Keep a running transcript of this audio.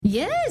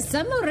Yes,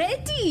 I'm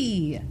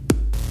ready.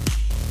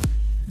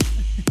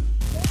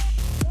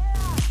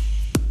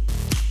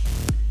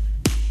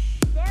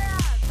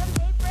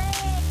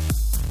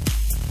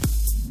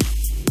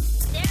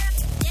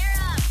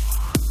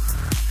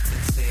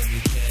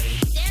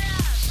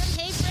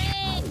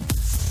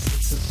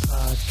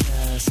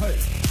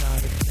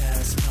 Not a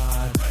cast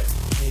pod.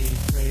 Hey,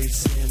 Frase,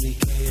 Sammy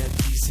K at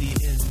DC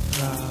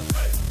Improv.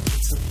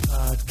 It's a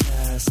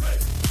podcast,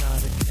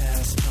 not a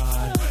cast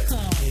pod.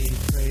 Hey,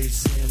 Frase,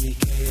 Sammy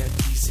K at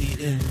DC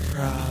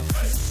Improv.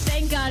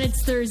 Thank God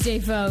it's Thursday,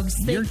 folks.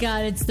 Thank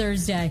God it's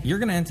Thursday. You're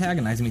going to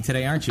antagonize me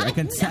today, aren't you? I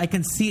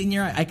can see it in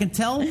your eye. I can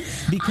tell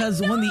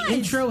because when the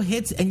intro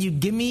hits and you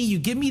give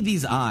me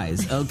these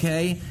eyes,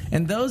 okay?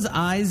 And those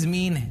eyes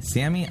mean,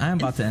 Sammy, I'm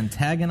about to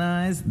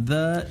antagonize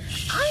the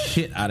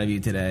shit out of you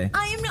today.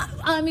 I am not.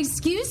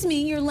 Excuse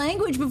me, your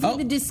language before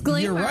the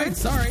disclaimer. You're right.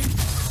 Sorry.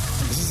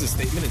 This is a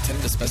statement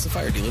intended to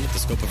specify or delimit the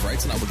scope of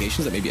rights and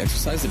obligations that may be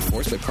exercised and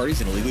enforced by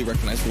parties in a legally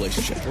recognized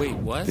relationship. Wait,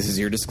 what? This is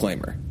your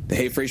disclaimer. The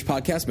Hey Frase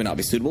podcast may not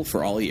be suitable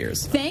for all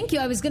ears. Thank you.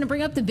 I was going to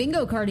bring up the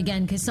bingo card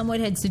again because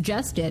someone had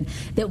suggested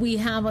that we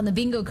have on the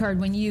bingo card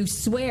when you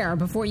swear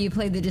before you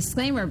play the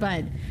disclaimer,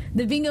 but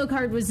the bingo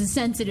card was a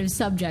sensitive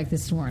subject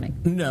this morning.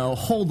 No,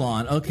 hold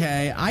on,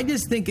 okay? I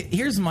just think,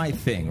 here's my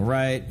thing,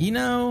 right? You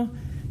know...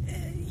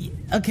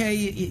 Okay,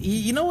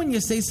 you know when you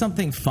say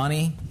something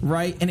funny,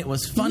 right? And it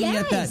was funny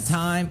at that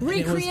time.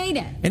 Recreate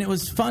it. And it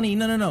was funny.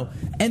 No.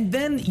 And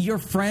then your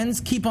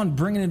friends keep on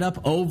bringing it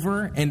up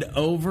over and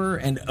over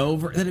and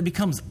over, that it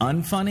becomes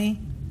unfunny.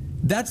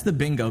 That's the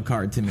bingo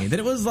card to me. That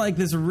it was like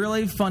this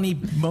really funny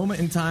moment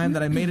in time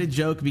that I made a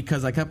joke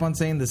because I kept on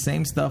saying the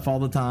same stuff all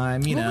the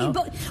time, you know.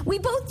 We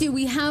both do.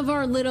 We have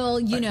our little,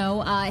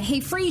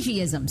 hey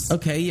Phraseisms.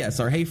 Okay, yes,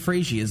 our hey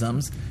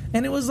Phraseisms.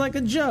 And it was like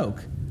a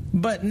joke.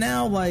 But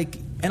now, like...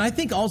 And I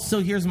think also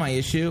here's my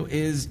issue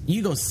is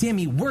you go,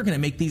 Sammy, we're going to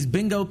make these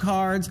bingo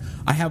cards.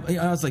 I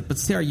was like, but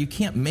Sarah, you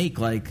can't make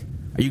are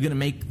you going to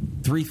make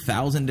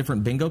 3,000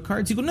 different bingo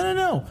cards? You go,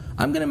 no.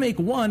 I'm going to make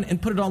one and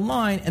put it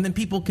online and then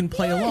people can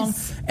play along.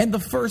 And the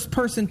first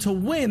person to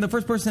win, the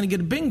first person to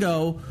get a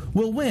bingo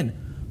will win.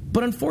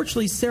 But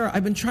unfortunately, Sarah,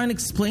 I've been trying to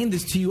explain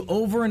this to you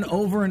over and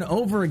over and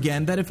over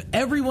again that if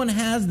everyone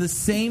has the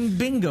same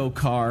bingo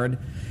card,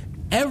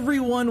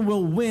 everyone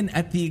will win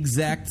at the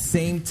exact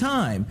same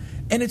time.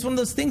 And it's one of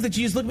those things that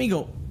you just look at me and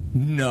go,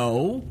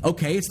 no,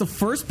 okay, it's the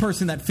first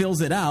person that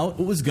fills it out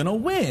who was going to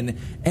win.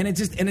 And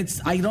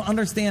I don't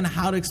understand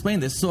how to explain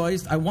this. So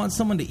I want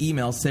someone to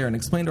email Sarah and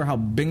explain to her how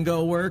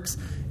bingo works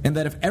and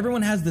that if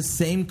everyone has the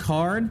same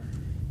card,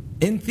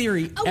 in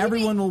theory,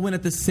 everyone will win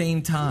at the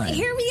same time.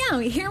 Hear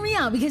me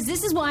out, because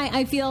this is why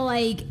I feel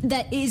like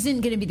that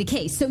isn't going to be the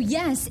case. So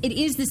yes, it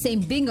is the same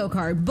bingo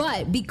card,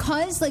 but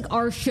because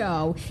our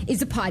show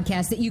is a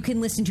podcast that you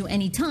can listen to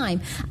anytime,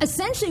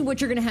 essentially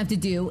what you're going to have to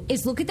do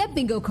is look at that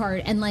bingo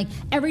card and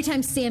every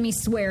time Sammy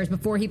swears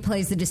before he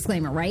plays the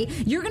disclaimer, right?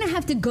 You're going to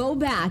have to go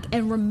back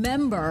and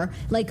remember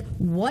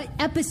what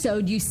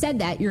episode you said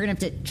that. You're going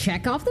to have to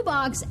check off the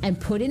box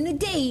and put in the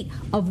date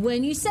of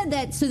when you said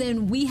that, so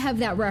then we have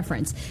that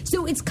reference.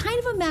 So it's kind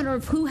of a matter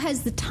of who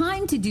has the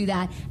time to do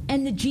that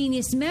and the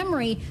genius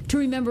memory to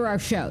remember our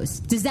shows.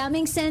 Does that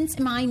make sense?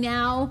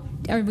 Are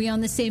we on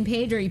the same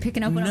page? Or are you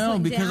picking up what I'm putting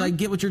down? No, because I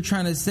get what you're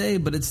trying to say,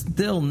 but it's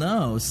still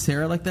no,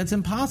 Sarah. That's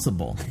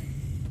impossible.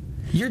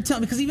 You're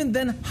telling, because even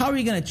then, how are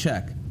you going to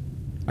check?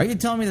 Are you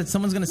telling me that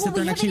someone's going to sit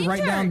there and actually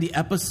write down the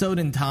episode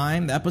and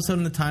time,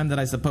 the time that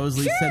I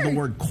supposedly said the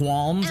word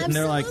qualms, Absolutely. And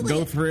they're like,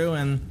 go through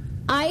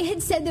and... I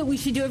had said that we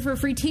should do it for a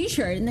free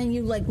T-shirt, and then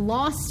you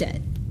lost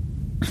it.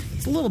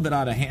 It's a little bit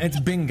out of hand. It's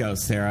bingo,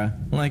 Sarah.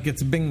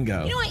 It's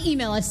bingo. You know what?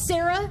 Email us,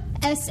 Sarah,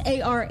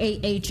 SARAH,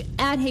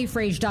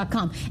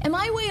 @heyfrase.com. Am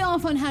I way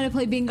off on how to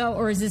play bingo,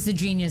 or is this a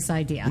genius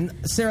idea?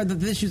 Sarah,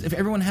 the issue is if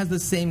everyone has the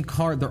same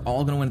card, they're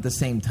all going to win at the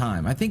same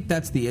time. I think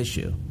that's the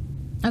issue.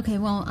 Okay,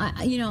 well,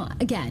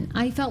 again,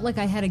 I felt like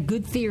I had a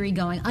good theory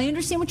going. I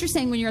understand what you're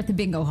saying when you're at the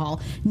bingo hall.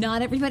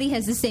 Not everybody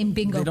has the same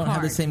bingo card. They don't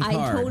have the same card.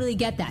 I totally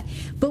get that.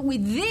 But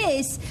with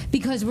this,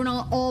 because we're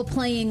not all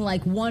playing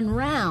one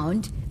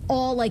round...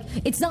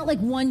 it's not like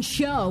one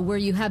show where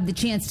you have the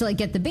chance to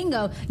get the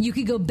bingo. You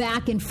could go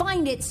back and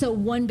find it, so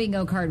one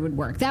bingo card would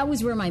work. That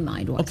was where my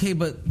mind was.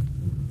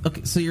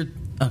 So you're...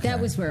 Okay. That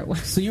was where it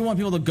was. So you want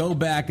people to go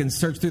back and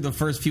search through the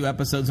first few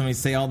episodes when we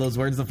say all those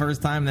words the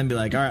first time, and then be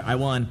like, all right, I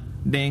won.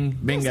 Ding,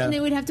 bingo. Yes, and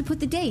then we'd have to put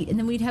the date, and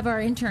then we'd have our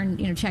intern,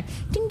 check,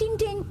 ding, ding,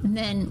 ding, and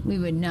then we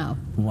would know.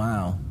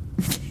 Wow.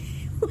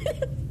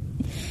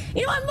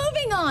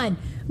 I'm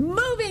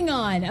moving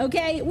on,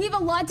 okay? We have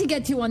a lot to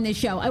get to on this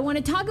show. I want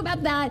to talk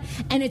about that,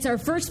 and it's our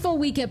first full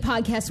week at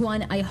Podcast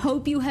One. I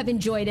hope you have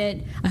enjoyed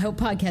it. I hope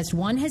Podcast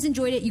One has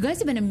enjoyed it. You guys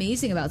have been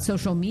amazing about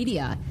social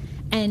media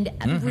and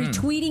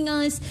retweeting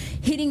us,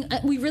 hitting.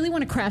 We really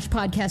want to crash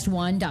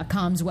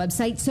podcast1.com's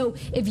website. So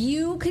if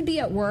you could be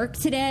at work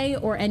today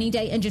or any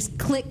day and just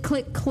click,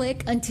 click,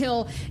 click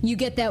until you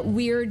get that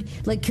weird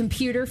like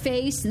computer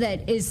face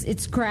that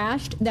it's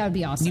crashed, that would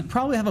be awesome. You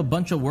probably have a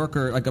bunch of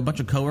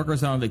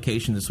coworkers on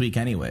vacation this week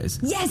anyways.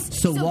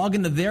 Yes. So log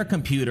into their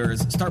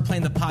computers, start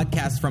playing the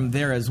podcast from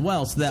there as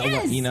well. So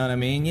that you know what I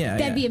mean? Yeah.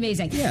 That'd be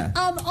amazing. Yeah.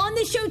 On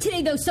the show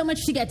today, though, so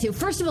much to get to.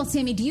 First of all,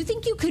 Sammy, do you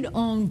think you could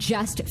own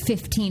just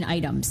 15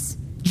 items?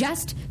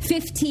 Just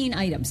 15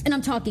 items. And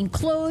I'm talking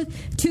clothes,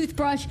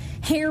 toothbrush,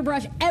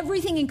 hairbrush,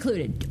 everything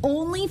included.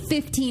 Only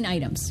 15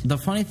 items. The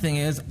funny thing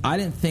is, I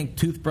didn't think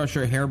toothbrush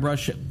or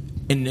hairbrush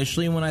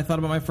initially when I thought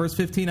about my first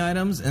 15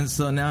 items, and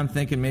so now I'm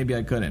thinking maybe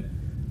I couldn't.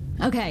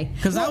 Okay.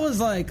 Because I was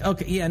like,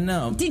 okay, yeah,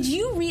 no. Did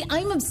you read?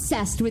 I'm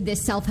obsessed with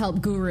this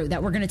self-help guru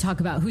that we're going to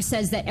talk about who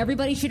says that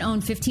everybody should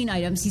own 15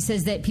 items. He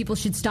says that people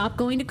should stop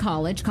going to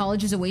college.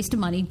 College is a waste of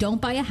money. Don't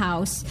buy a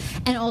house.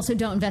 And also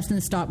don't invest in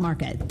the stock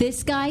market.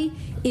 This guy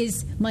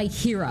is my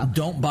hero.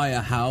 Don't buy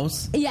a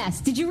house?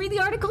 Yes. Did you read the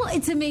article?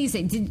 It's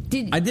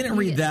amazing. I didn't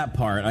read that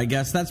part. I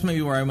guess that's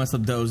maybe where I must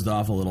have dozed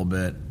off a little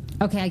bit.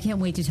 Okay, I can't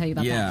wait to tell you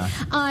about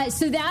that.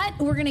 So that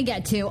we're going to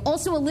get to.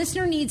 Also, a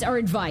listener needs our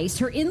advice.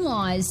 Her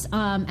in-laws,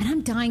 and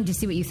I'm dying to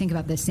see what you think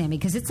about this, Sammy,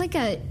 because it's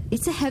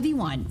a heavy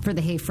one for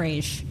the Hey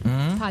Frase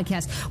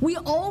podcast. We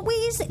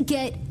always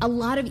get a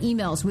lot of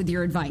emails with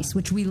your advice,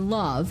 which we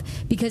love,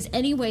 because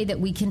any way that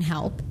we can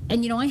help.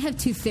 And, I have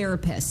 2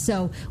 therapists,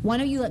 so why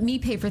don't you let me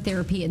pay for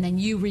therapy and then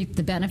you reap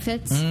the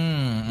benefits?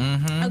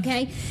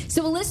 Okay?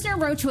 So a listener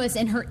wrote to us,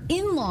 and her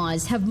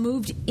in-laws have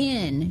moved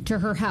in to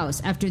her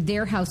house after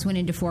their house went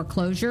into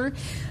foreclosure,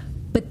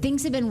 but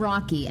things have been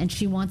rocky, and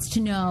she wants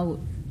to know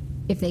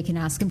if they can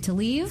ask them to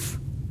leave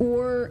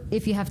or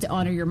if you have to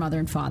honor your mother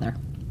and father.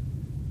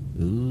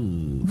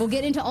 Ooh. We'll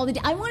get into all the...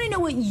 I want to know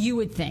what you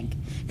would think,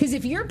 because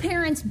if your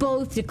parents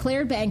both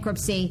declared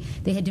bankruptcy,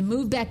 they had to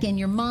move back in,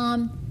 your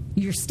mom,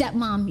 your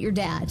stepmom, your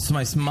dad. So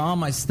my mom,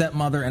 my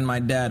stepmother, and my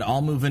dad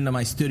all move into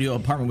my studio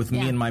apartment with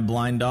me and my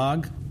blind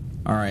dog.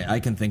 All right,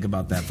 I can think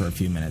about that for a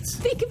few minutes.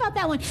 Think about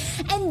that one.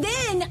 And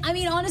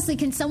then, honestly,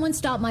 can someone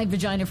stop my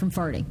vagina from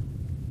farting?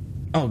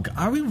 Oh,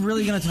 are we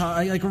really going to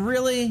talk? Like,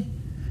 really?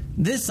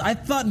 I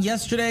thought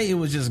yesterday it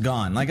was just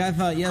gone. Like, I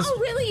thought Oh,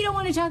 really? You don't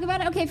want to talk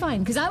about it? Okay, fine.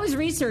 Because I was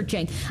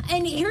researching.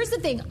 And here's the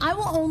thing. I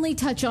will only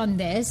touch on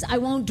this. I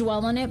won't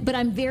dwell on it. But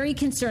I'm very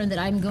concerned that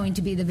I'm going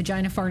to be the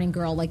vagina farting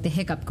girl, like the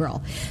hiccup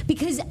girl.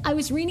 Because I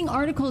was reading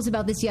articles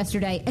about this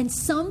yesterday, and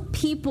some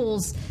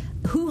people's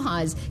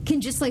hoo-has can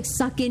just like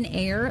suck in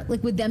air,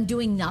 like with them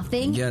doing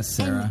nothing. Yes,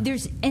 Sarah.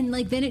 And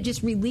then it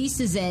just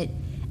releases it,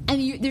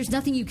 and there's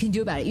nothing you can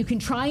do about it. You can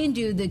try and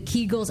do the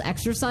Kegels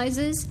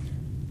exercises.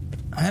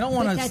 I don't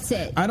want to. That's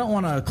it. I don't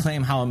want to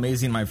claim how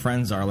amazing my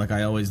friends are, like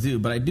I always do.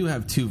 But I do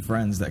have 2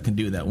 friends that can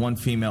do that. One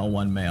female,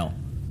 one male.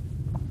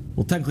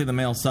 Well, technically, the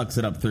male sucks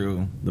it up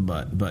through the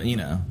butt, but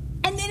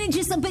And then it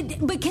just,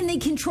 but can they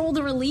control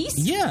the release?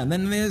 Yeah, and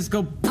then they just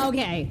go.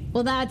 Okay,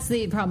 well that's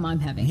the problem I'm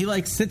having. He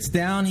like sits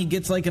down, he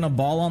gets like in a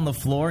ball on the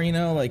floor,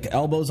 like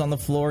elbows on the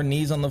floor,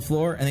 knees on the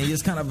floor, and he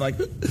just kind of like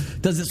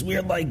does this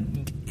weird like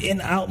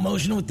in-out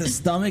motion with the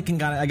stomach,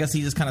 and I guess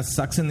he just kind of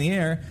sucks in the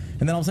air,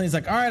 and then all of a sudden he's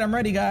like, all right, I'm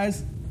ready,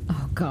 guys.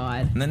 Oh,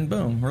 God. And then,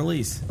 boom,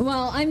 release.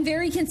 Well, I'm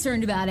very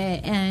concerned about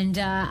it, and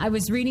I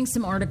was reading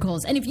some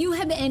articles. And if you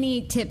have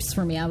any tips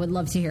for me, I would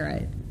love to hear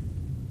it,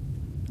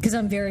 because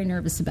I'm very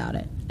nervous about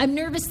it. I'm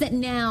nervous that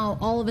now,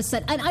 all of a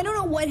sudden, and I don't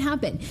know what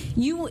happened.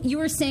 You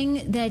were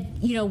saying that,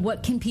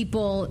 what can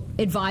people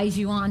advise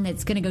you on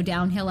that's going to go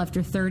downhill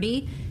after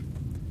 30?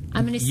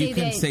 I'm going to say you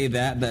can say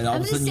that all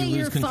of a sudden you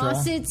lose control. Your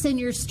faucets and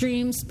your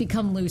streams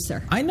become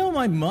looser. I know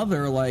my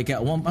mother, like I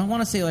want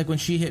to say, like when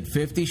she hit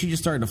 50, she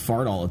just started to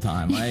fart all the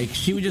time. Like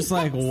she would just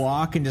like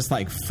walk and just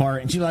like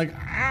fart, and she'd like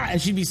and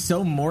she'd be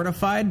so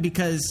mortified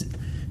because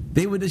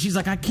she's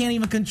like, I can't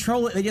even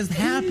control it. It just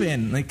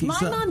happened. Like my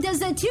mom does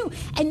that too,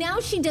 and now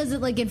she does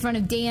it like in front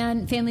of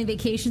Dan, family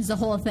vacations, the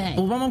whole thing.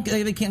 Well, my mom,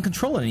 they can't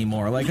control it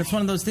anymore. Like it's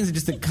one of those things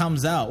that it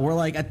comes out. We're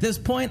like at this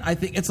point, I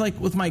think it's like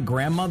with my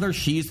grandmother.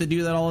 She used to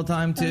do that all the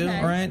time too,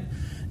 right?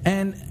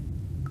 And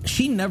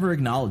she never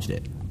acknowledged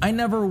it. I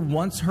never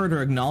once heard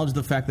her acknowledge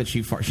the fact that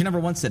she farted. She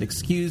never once said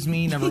excuse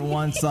me. Never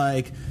once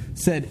like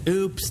said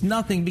oops.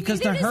 Nothing,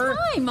 because to her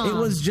it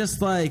was just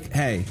like,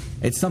 hey,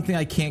 it's something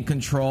I can't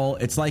control.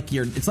 It's like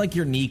your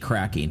knee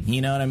cracking.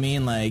 You know what I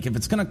mean? Like if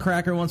it's gonna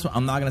crack her once,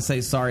 I'm not gonna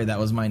say sorry. That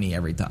was my knee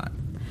every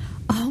time.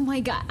 Oh my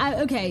God.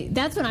 Okay,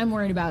 that's what I'm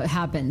worried about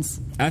happens.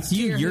 That's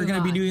you. You're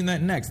gonna be doing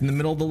that next in the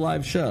middle of the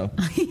live show.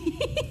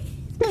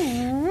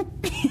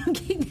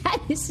 Okay,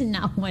 that is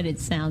not what it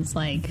sounds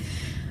like.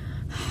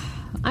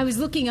 I was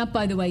looking up,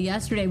 by the way,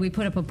 yesterday we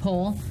put up a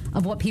poll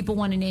of what people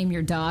want to name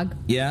your dog.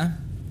 Yeah?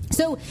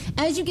 So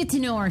as you get to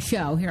know our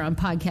show here on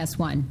Podcast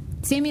One,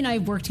 Sammy and I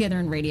have worked together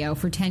in radio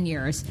for 10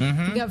 years.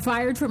 Mm-hmm. We got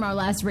fired from our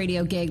last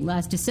radio gig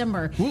last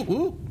December. Woo,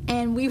 woo.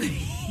 And we were...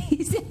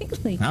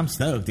 Exactly. I'm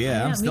stoked,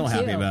 yeah. I'm still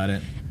happy about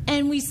it.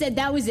 And we said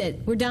that was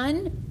it. We're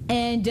done.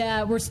 And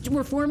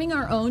we're forming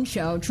our own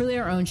show, truly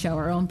our own show,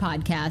 our own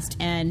podcast.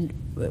 And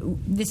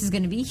this is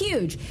going to be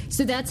huge.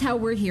 So that's how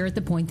we're here at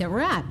the point that we're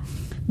at.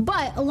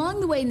 But along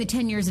the way in the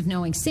 10 years of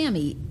knowing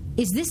Sammy,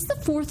 is this the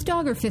fourth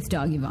dog or fifth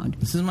dog you've owned?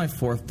 This is my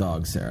fourth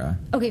dog, Sarah.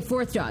 Okay,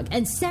 fourth dog.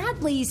 And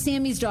sadly,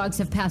 Sammy's dogs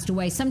have passed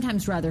away,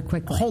 sometimes rather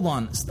quickly. Hold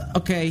on.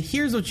 Okay,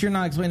 here's what you're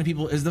not explaining to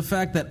people is the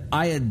fact that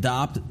I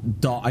adopt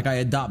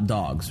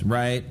dogs,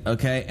 right?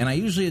 Okay, and I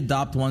usually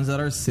adopt ones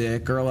that are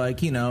sick or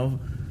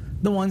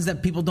the ones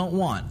that people don't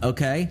want,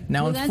 okay?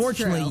 Now, well,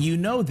 unfortunately, you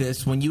know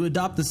this. When you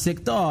adopt a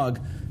sick dog,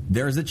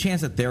 there's a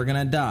chance that they're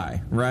going to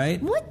die,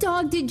 right? What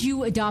dog did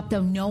you adopt,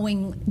 though,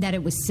 knowing that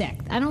it was sick?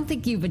 I don't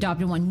think you've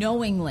adopted one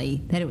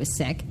knowingly that it was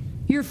sick.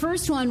 Your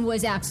first one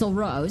was Axl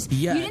Rose.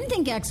 Yeah. You didn't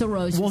think Axl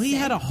Rose was Well, he sick.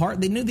 had a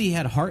heart. They knew that he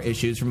had heart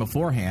issues from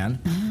beforehand.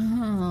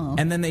 Oh.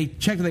 And then they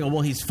checked and they go,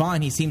 well, he's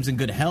fine. He seems in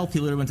good health. He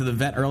literally went to the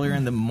vet earlier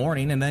in the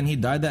morning, and then he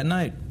died that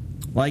night.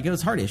 Like, it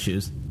was heart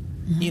issues.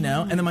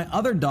 And then my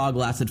other dog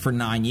lasted for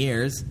 9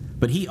 years,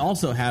 but he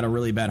also had a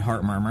really bad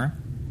heart murmur,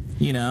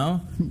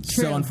 True.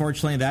 So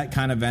unfortunately that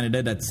kind of ended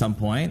it at some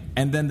point.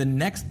 And then the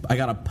next, I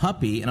got a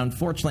puppy, and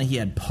unfortunately he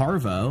had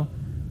parvo,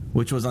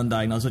 which was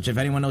undiagnosed, which if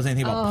anyone knows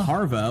anything about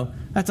parvo,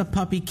 that's a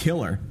puppy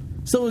killer.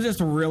 So it was just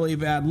really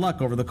bad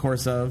luck over the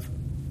course of,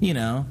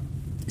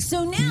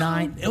 So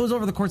now... it was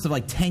over the course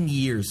of 10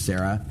 years,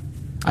 Sarah.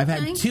 I've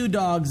had 2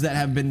 dogs that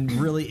have been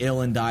really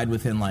ill and died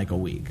within a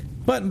week.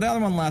 But the other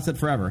one lasted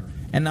forever.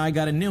 And now I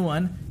got a new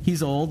one.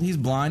 He's old. He's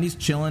blind. He's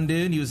chilling,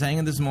 dude. He was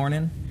hanging this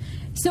morning.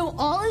 So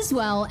all is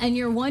well, and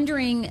you're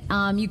wondering,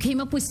 you came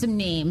up with some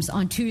names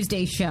on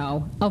Tuesday's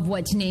show of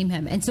what to name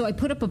him. And so I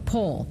put up a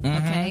poll,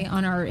 okay,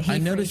 on our Hey I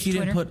noticed you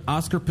Twitter. didn't put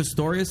Oscar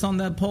Pistorius on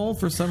that poll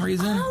for some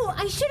reason. Oh,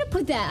 I should have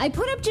put that. I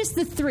put up just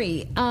the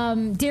 3.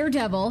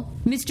 Daredevil,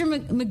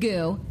 Mr.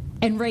 Magoo,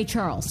 and Ray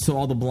Charles. So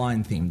all the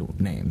blind-themed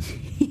names.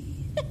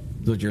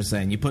 Is what you're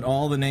saying. You put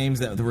all the names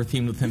that were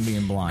themed with him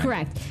being blind.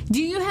 Correct.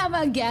 Do you have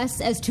a guess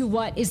as to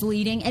what is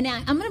leading? And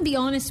I'm going to be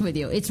honest with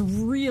you. It's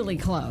really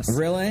close.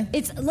 Really?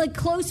 It's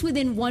close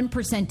within 1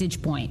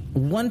 percentage point.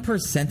 1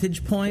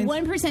 percentage point?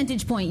 1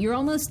 percentage point. You're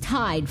almost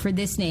tied for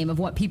this name of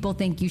what people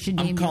think you should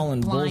name I'm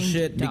calling your blind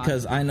bullshit dog.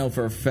 because I know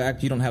for a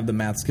fact you don't have the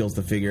math skills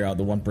to figure out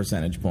the 1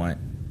 percentage point.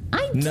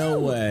 I do. No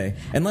way.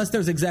 Unless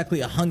there's exactly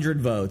 100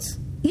 votes.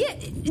 Yeah,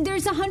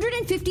 there's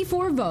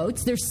 154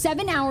 votes. There's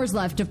 7 hours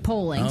left of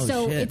polling,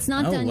 so shit. it's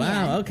not done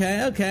yet.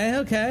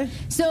 Okay.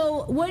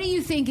 So what do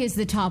you think is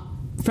the top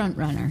front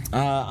runner?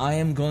 I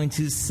am going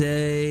to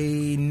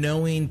say,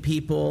 knowing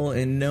people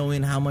and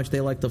knowing how much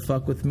they like to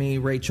fuck with me,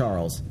 Ray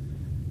Charles.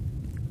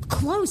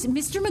 Close.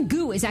 Mr.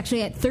 Magoo is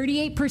actually at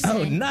 38%.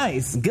 Oh,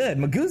 nice. Good.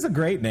 Magoo's a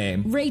great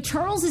name. Ray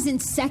Charles is in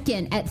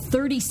second at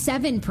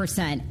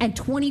 37% and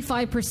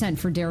 25%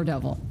 for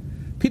Daredevil.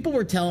 People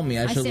were telling me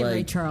I should say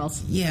Ray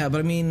Charles. Yeah, but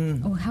I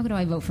mean... Oh, how could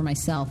I vote for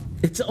myself?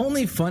 It's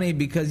only funny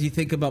because you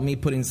think about me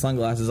putting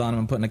sunglasses on him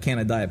and putting a can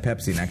of Diet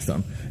Pepsi next to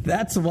him.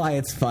 That's why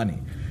it's funny.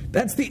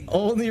 That's the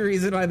only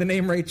reason why the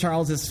name Ray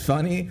Charles is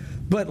funny.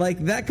 But,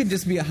 that could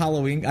just be a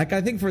Halloween... I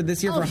think for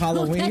this year for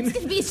Halloween... That's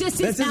going to be just his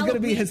That's just going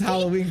to be his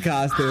Halloween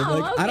costume.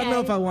 Oh, I don't know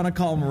okay. if I want to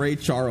call him Ray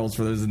Charles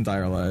for his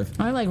entire life.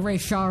 I like Ray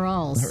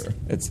Charles.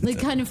 It's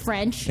kind of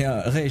French.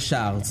 Yeah, Ray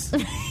Charles.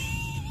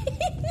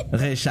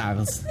 Ray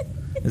Charles.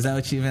 Is that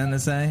what you meant to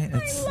say? I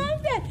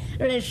love that.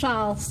 Ray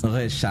Charles.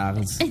 Ray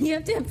Charles. And you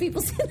have to have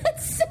people say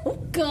that's so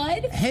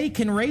good. Hey,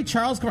 can Ray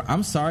Charles come?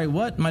 I'm sorry,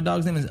 what? My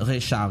dog's name is Ray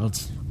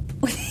Charles.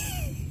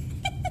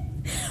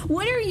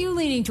 What are you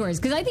leaning towards?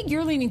 Because I think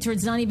you're leaning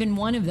towards not even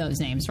one of those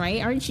names,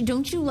 right? Aren't you?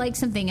 Don't you like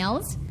something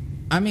else?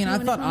 I mean, I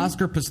thought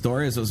Oscar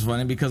Pistorius was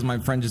funny because my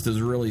friend just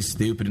is really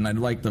stupid, and I'd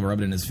like to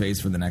rub it in his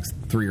face for the next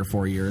 3 or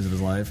 4 years of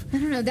his life. I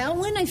don't know. That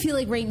one I feel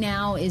like right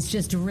now is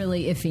just a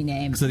really iffy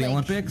name. So the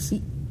Olympics?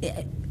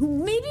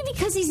 Maybe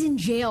because he's in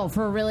jail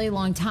for a really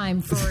long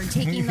time for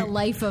taking the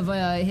life of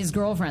his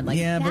girlfriend.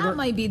 That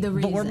might be the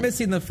reason. But we're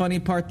missing the funny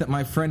part that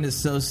my friend is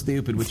so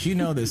stupid, which you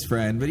know this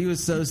friend, but he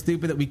was so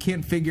stupid that we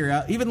can't figure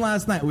out. Even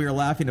last night we were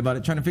laughing about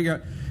it, trying to figure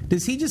out,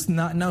 does he just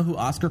not know who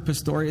Oscar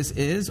Pistorius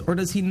is, or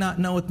does he not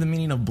know what the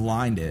meaning of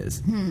blind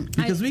is?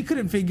 Because we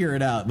couldn't figure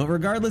it out. But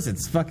regardless,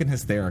 it's fucking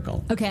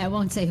hysterical. Okay, I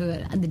won't say who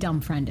the dumb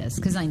friend is,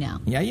 because I know.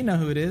 Yeah, you know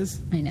who it is.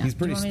 I know. He's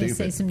pretty Do you want me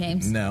stupid. to say some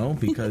names? No,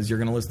 because you're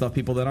going to list off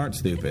people that aren't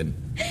stupid.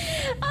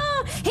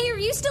 Hey, are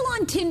you still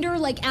on Tinder,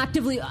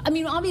 actively? I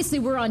mean, obviously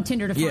we're on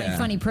Tinder to find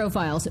funny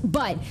profiles,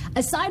 but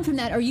aside from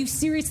that, are you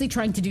seriously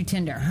trying to do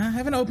Tinder? I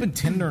haven't opened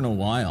Tinder in a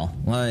while.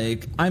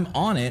 I'm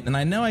on it, and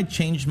I know I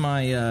changed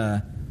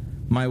my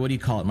my what do you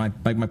call it? My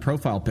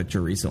profile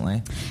picture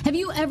recently. Have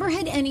you ever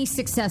had any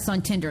success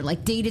on Tinder?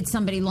 Dated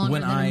somebody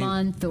longer than a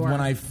month? Or when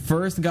I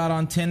first got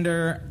on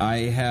Tinder, I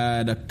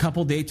had a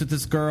couple dates with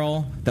this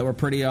girl that were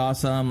pretty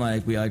awesome.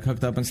 We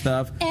hooked up and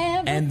stuff.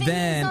 And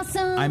then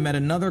awesome. I met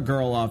another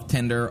girl off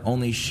Tinder.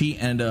 Only she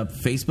ended up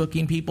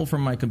Facebooking people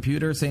from my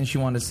computer, saying she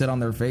wanted to sit on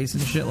their face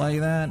and shit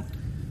like that.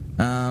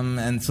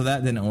 And so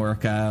that didn't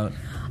work out.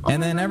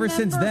 And then I ever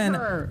since then,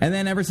 remember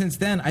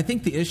her. I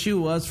think the issue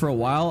was for a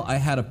while I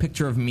had a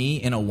picture of me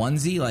in a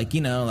onesie, like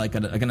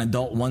like an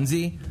adult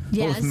onesie,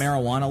 Yes. but with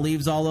marijuana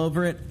leaves all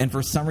over it. And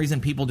for some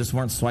reason, people just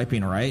weren't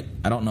swiping right.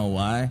 I don't know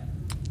why.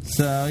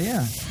 So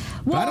yeah.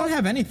 But I Well- don't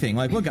have anything.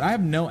 Like, look, I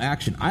have no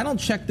action. I don't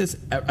check this.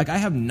 Like, I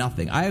have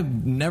nothing. I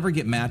never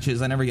get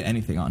matches. I never get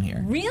anything on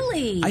here.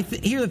 Really?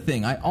 Here's the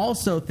thing. I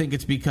also think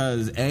it's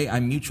because,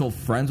 I'm mutual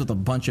friends with a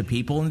bunch of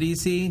people in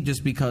D.C.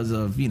 just because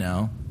of,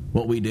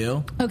 what we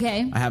do.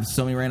 Okay. I have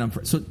so many random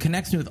friends. So it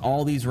connects me with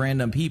all these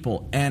random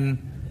people. And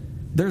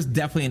there's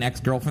definitely an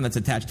ex-girlfriend that's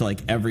attached to,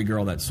 like, every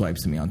girl that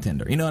swipes to me on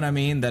Tinder. You know what I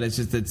mean? That it's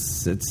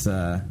just,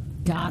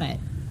 Got it.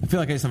 I feel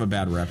like I just have a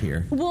bad rep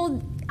here.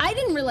 Well, I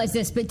didn't realize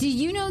this, but do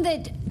you know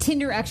that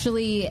Tinder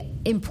actually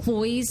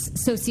employs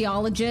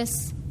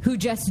sociologists who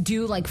just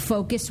do like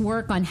focus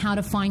work on how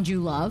to find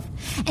you love?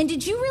 And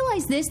did you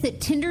realize this,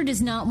 that Tinder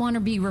does not want to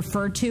be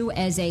referred to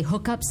as a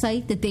hookup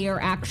site, that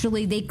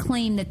they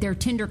claim that their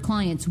Tinder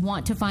clients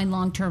want to find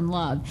long-term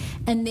love,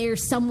 and they're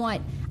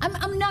somewhat,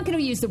 I'm not going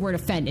to use the word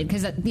offended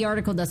because the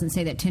article doesn't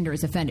say that Tinder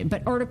is offended,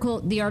 but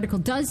the article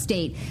does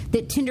state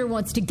that Tinder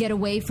wants to get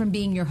away from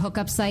being your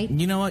hookup site.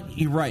 You know what?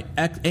 You're right.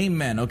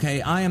 Amen.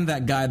 Okay, I am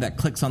that guy that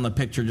clicks on the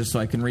picture just so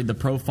I can read the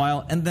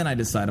profile, and then I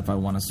decide if I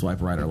want to swipe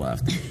right or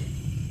left.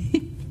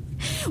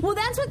 Well,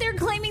 that's what they're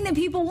claiming that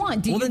people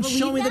want. Do Well, you then believe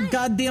show me that? the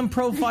goddamn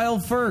profile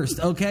first,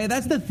 okay?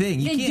 That's the thing.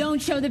 You Then can't,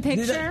 don't show the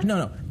picture?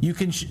 No. You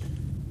can.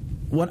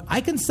 What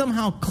I can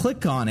somehow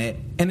click on it,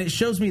 and it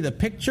shows me the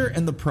picture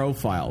and the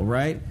profile,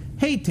 right?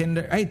 Hey,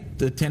 Tinder. Hey,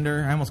 the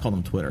Tinder. I almost called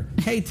them Twitter.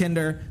 Hey,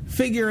 Tinder.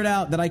 Figure it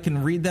out that I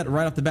can read that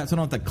right off the bat so I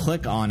don't have to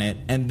click on it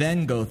and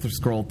then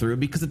scroll through.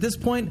 Because at this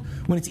point,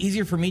 when it's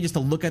easier for me just to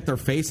look at their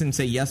face and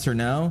say yes or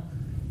no,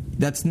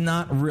 that's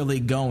not really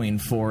going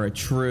for a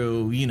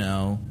true,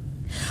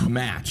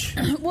 match.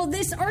 Well,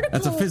 this article...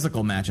 That's a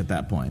physical match at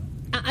that point.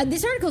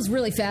 This article is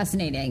really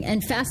fascinating,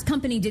 and Fast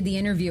Company did the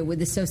interview with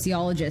the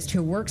sociologist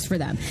who works for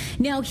them.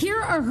 Now, here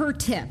are her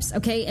tips,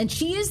 okay? And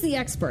she is the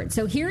expert.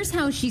 So here's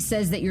how she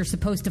says that you're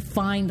supposed to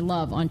find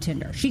love on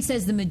Tinder. She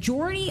says the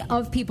majority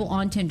of people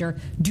on Tinder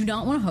do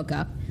not want to hook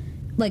up,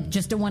 like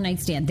just a one-night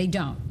stand. They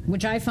don't,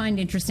 which I find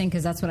interesting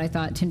because that's what I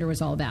thought Tinder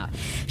was all about.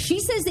 She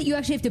says that you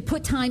actually have to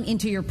put time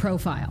into your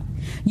profile.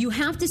 You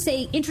have to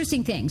say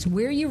interesting things,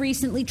 where you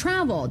recently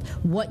traveled,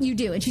 what you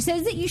do. And she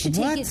says that you should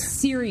take What? it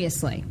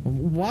seriously.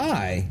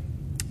 Why?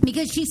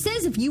 Because she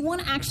says if you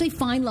want to actually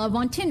find love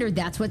on Tinder,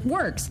 that's what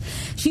works.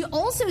 She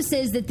also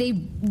says that they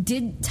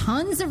did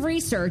tons of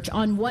research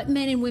on what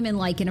men and women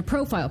like in a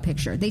profile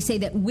picture. They say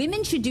that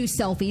women should do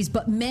selfies,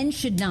 but men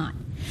should not.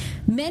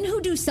 Men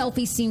who do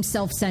selfies seem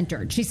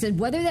self-centered. She said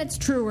whether that's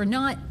true or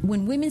not,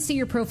 when women see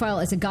your profile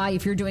as a guy,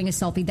 if you're doing a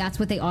selfie, that's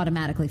what they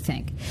automatically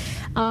think.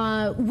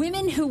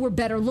 Women who were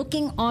better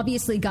looking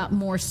obviously got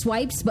more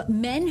swipes, but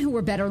men who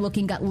were better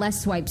looking got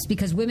less swipes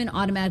because women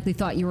automatically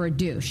thought you were a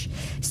douche.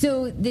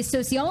 So the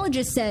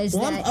sociologist says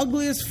Well, that... I'm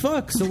ugly as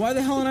fuck, so why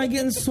the hell am I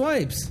getting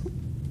swipes?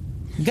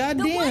 God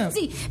The damn.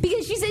 onesie,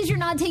 because she says you're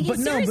not taking But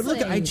it no, seriously. but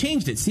look, I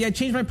changed it. See, I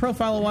changed my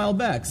profile a while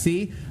back.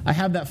 See, I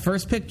have that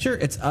first picture.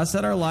 It's us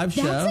at our live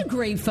show. That's a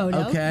great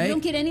photo. Okay. You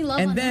don't get any love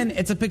and on then that.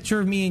 it's a picture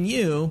of me and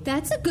you.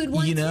 That's a good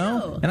one, You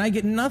know? too. And I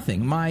get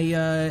nothing. My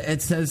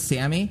it says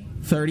Sammy,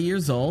 30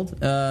 years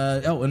old.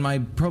 And my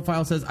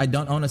profile says I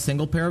don't own a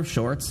single pair of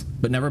shorts,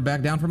 but never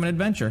back down from an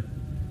adventure.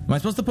 Am I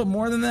supposed to put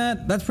more than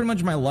that? That's pretty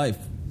much my life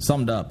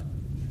summed up.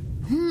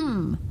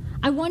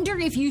 I wonder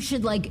if you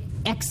should, like,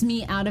 X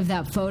me out of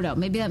that photo.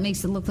 Maybe that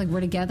makes it look like we're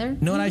together. You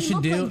know what I You should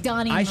look do? like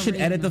Donnie I should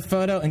Marie. edit the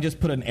photo and just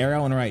put an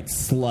arrow and write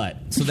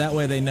slut. So that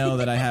way they know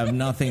that I have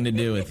nothing to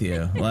do with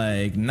you.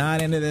 Like,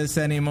 not into this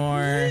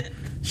anymore.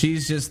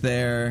 She's just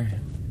there.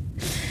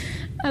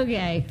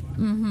 Okay.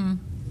 Mm-hmm.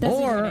 That's a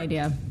Or- good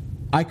idea.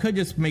 I could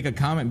just make a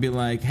comment and be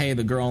like, hey,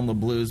 the girl in the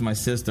blue is my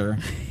sister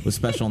with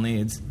special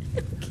needs.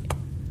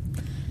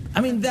 I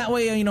mean, that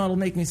way, it'll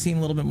make me seem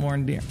a little bit more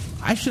endearing.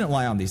 I shouldn't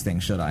lie on these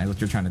things, should I? What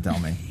you're trying to tell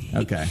me.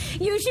 Okay.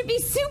 You should be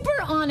super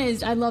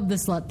honest. I love the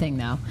slut thing,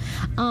 though.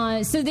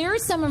 So there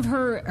is some of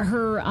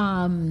her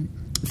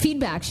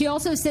feedback. She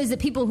also says that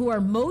people who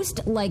are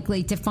most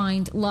likely to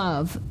find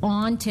love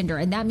on Tinder,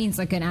 and that means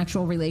like an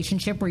actual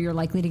relationship where you're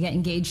likely to get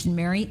engaged and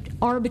married,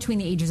 are between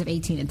the ages of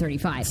 18 and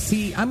 35.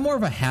 See, I'm more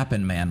of a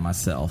happen man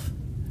myself.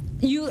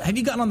 Have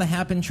you gotten on the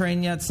happen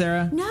train yet,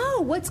 Sarah?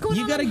 No, what's going on?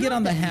 You got to get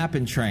on the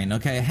happen train,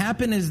 okay?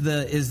 Happen is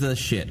the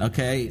shit,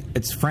 okay?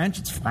 It's French.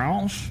 It's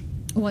French.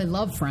 Oh, I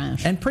love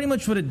French. And pretty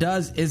much what it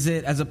does is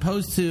it, as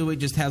opposed to it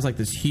just has like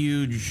this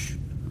huge,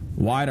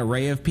 wide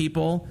array of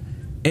people,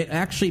 it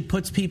actually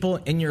puts people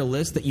in your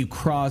list that you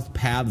crossed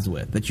paths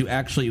with, that you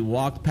actually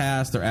walked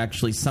past or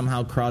actually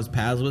somehow crossed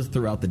paths with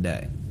throughout the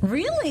day.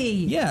 Really?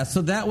 Yeah,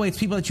 so that way it's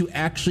people that you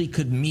actually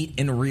could meet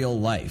in real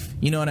life.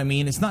 You know what I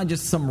mean? It's not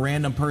just some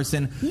random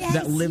person Yes,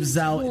 that lives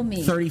you out told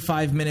me.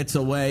 35 minutes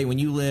away when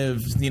you live,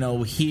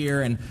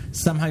 here, and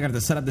somehow you got to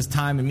set up this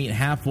time and meet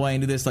halfway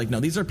and do this. Like, no,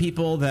 these are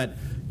people that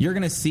you're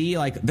going to see.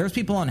 Like, there's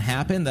people on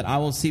Happen that I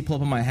will see pull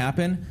up on my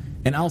Happen,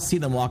 and I'll see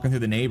them walking through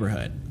the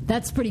neighborhood.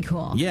 That's pretty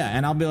cool. Yeah,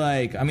 and I'll be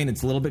like, I mean,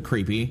 it's a little bit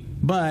creepy,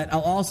 but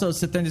I'll also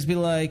sit there and just be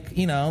like,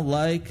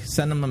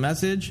 send them a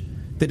message.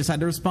 They decide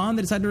to respond.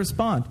 They decide to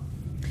respond.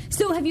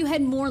 So have you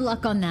had more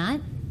luck on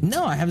that?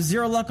 No, I have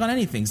zero luck on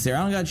anything, Sarah.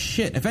 I don't got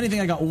shit. If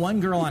anything, I got one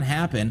girl on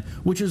Happen,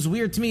 which is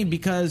weird to me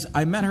because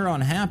I met her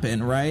on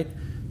Happen, right?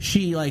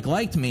 She,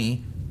 liked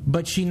me,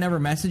 but she never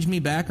messaged me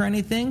back or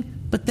anything.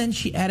 But then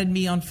she added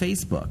me on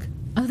Facebook.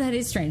 Oh, that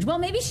is strange. Well,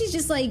 maybe she's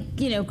just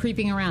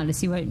creeping around to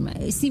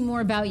see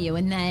more about you,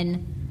 and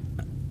then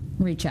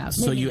reach out.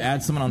 So you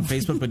add someone on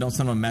Facebook, but don't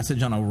send them a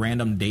message on a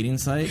random dating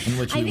site in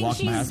which you walk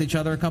past each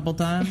other a couple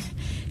times?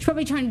 She's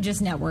probably trying to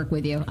just network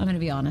with you. I'm going to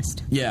be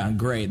honest. Yeah,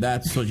 great.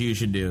 That's what you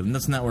should do. And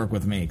let's network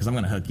with me because I'm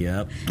going to hook you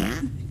up.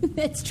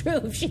 That's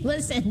true. If she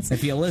listens.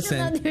 If you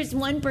listen. There's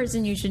one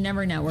person you should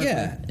never network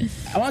with.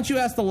 Why don't you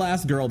ask the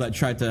last girl that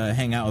tried to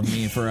hang out with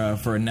me for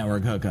a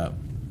network hookup?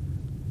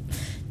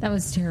 That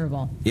was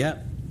terrible.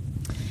 Yep.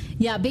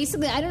 Yeah,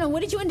 basically, I don't know.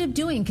 What did you end up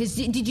doing? Because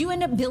did you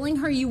end up billing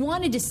her? You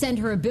wanted to send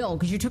her a bill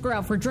because you took her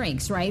out for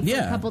drinks, right? For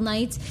a couple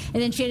nights.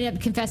 And then she ended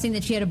up confessing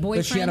that she had a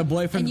boyfriend. But she had a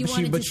boyfriend,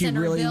 but she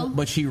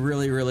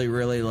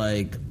really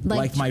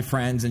liked my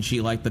friends, and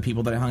she liked the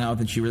people that I hung out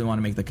with, and she really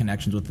wanted to make the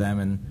connections with them,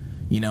 and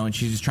and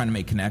she's just trying to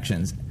make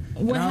connections.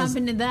 What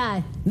happened to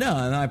that? No,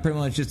 and I pretty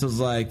much just was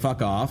like,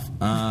 fuck off.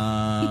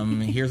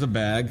 Here's a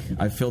bag.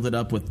 I filled it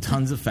up with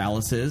tons of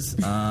phalluses.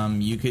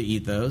 You could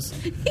eat those.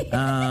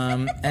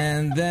 And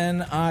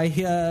then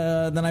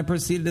I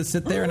proceeded to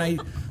sit there,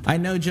 and I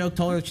no joke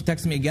told her if she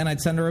texted me again,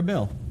 I'd send her a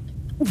bill.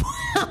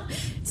 Wow.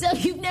 So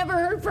you've never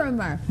heard from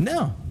her?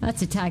 No.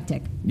 That's a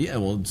tactic. Yeah,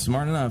 well,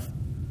 smart enough.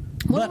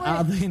 But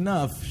oddly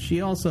enough,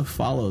 she also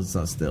follows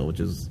us still, which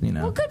is,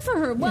 Well, good for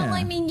her. Well,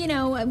 I mean,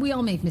 we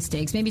all make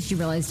mistakes. Maybe she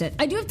realized it.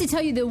 I do have to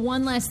tell you the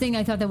one last thing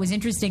I thought that was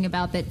interesting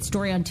about that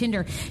story on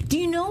Tinder. Do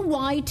you know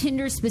why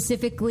Tinder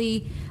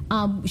specifically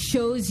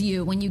shows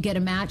you when you get a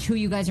match who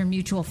you guys are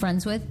mutual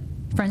friends with?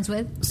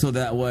 So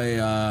that way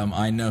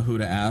I know who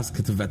to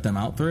ask to vet them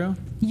out through?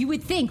 You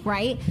would think,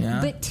 right? Yeah.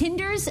 But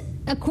Tinder's,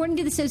 according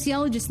to the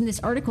sociologist in this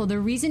article, the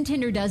reason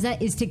Tinder does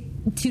that is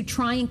to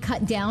try and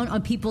cut down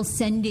on people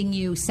sending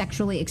you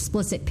sexually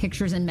explicit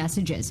pictures and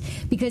messages.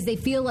 Because they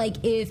feel like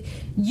if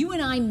you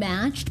and I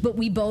matched, but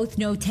we both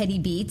know Teddy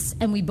Beats,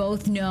 and we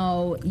both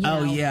know,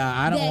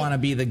 I don't want to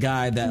be the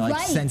guy that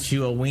sent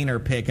you a wiener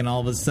pic and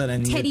all of a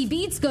sudden Teddy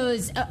Beats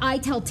goes, I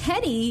tell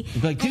Teddy.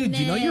 Like, dude,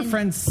 do you know your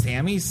friend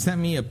Sammy sent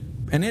me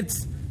and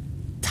it's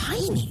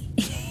tiny.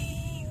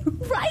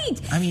 Right.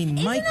 I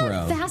mean, micro.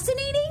 Isn't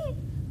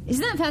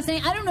that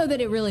fascinating? I don't know that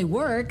it really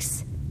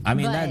works.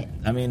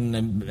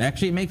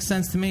 Actually, it makes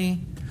sense to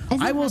me.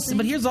 I will,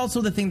 but here's also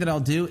the thing that I'll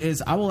do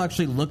is I will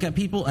actually look at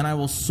people and I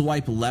will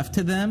swipe left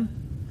to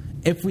them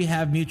if we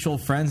have mutual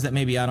friends that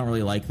maybe I don't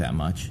really like that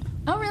much.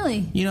 Oh,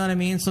 really? You know what I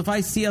mean? So if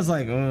I see, I was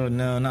like, oh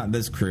no, not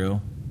this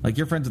crew. Like,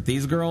 you're friends with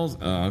these girls?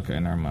 Oh, okay,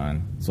 never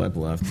mind. Swipe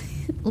left.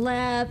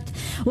 Left.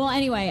 Well,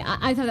 anyway,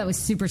 I thought that was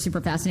super, super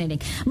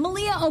fascinating.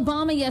 Malia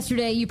Obama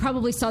yesterday, you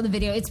probably saw the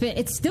video.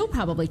 It's still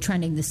probably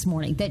trending this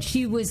morning that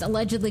she was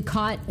allegedly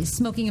caught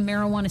smoking a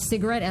marijuana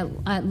cigarette at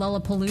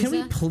Lollapalooza. Can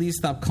we please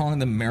stop calling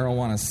them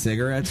marijuana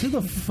cigarettes? Who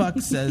the fuck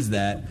says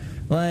that?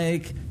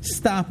 Like,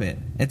 stop it.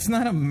 It's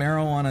not a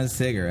marijuana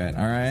cigarette,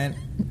 all right?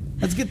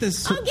 Let's get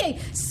this... Okay,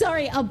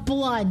 sorry, a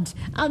blunt.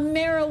 A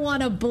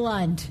marijuana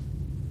blunt.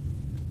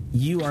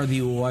 You are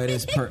the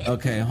whitest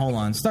Okay, hold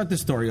on. Start the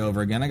story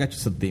over again. I got you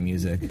some theme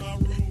music.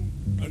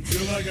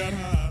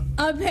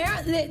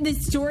 Apparently, the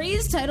story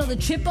is titled "A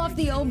Chip Off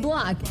the Old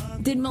Block."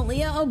 Did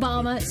Malia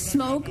Obama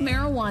smoke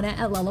marijuana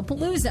at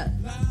Lollapalooza?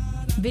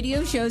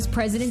 Video shows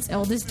president's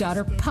eldest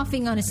daughter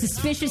puffing on a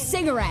suspicious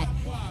cigarette.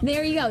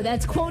 There you go.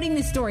 That's quoting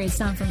the story. It's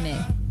not from me.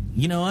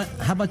 You know what?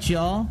 How about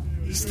y'all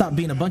stop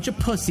being a bunch of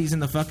pussies in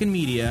the fucking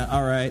media,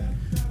 all right?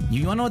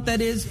 You want to know what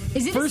that is?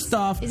 First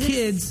off,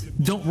 kids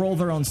don't roll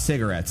their own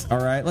cigarettes, all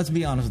right? Let's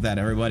be honest with that,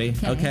 everybody,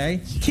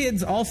 okay?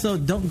 Kids also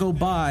don't go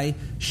buy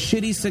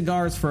shitty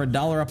cigars for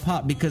 $1 a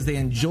pop because they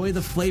enjoy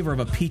the flavor of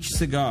a peach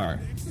cigar.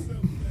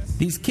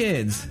 These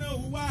kids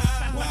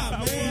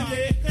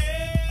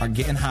are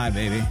getting high,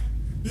 baby.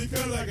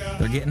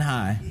 They're getting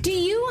high. Do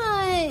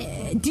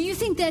you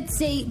think that's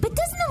but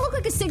doesn't it look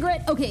like a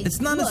cigarette? Okay, it's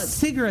not a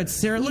cigarette,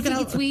 Sarah. Look at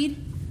how it's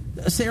weed.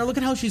 Sarah, look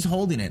at how she's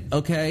holding it,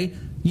 okay?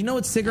 You know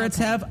what cigarettes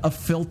have? A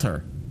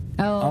filter.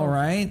 Oh. All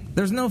right?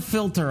 There's no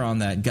filter on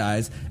that,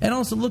 guys. And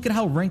also, look at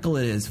how wrinkled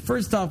it is.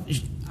 First off,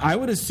 I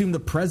would assume the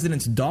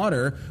president's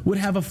daughter would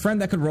have a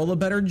friend that could roll a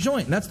better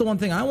joint. And that's the one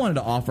thing I wanted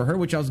to offer her,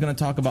 which I was going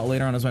to talk about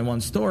later on as my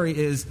one story,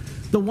 is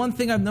the one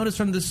thing I've noticed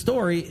from this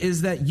story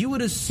is that you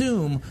would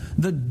assume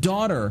the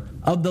daughter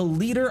of the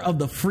leader of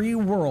the free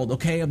world,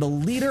 okay, of the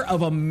leader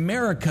of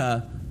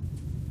America,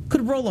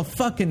 could roll a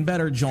fucking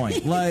better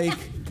joint.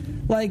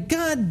 Like,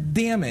 God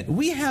damn it.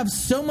 We have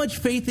so much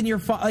faith in your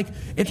like,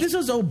 if this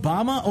was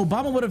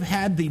Obama would have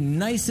had the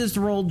nicest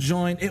rolled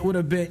joint. It would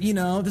have been,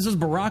 this was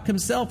Barack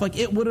himself. Like,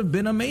 it would have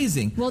been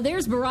amazing. Well,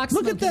 there's Barack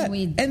Look at that.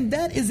 weed. And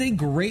that is a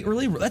great,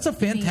 that's a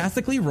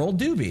fantastically rolled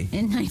doobie.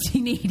 In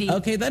 1980.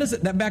 Okay,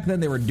 that back then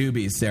they were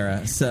doobies,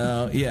 Sarah.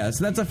 So,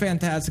 so that's a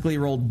fantastically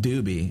rolled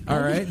doobie. All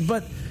right?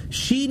 But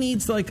she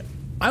needs,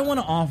 I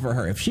want to offer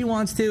her. If she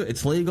wants to,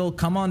 it's legal.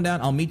 Come on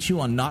down. I'll meet you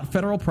on not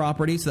federal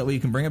property so that way you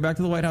can bring it back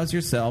to the White House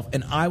yourself,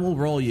 and I will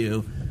roll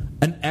you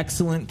an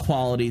excellent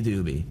quality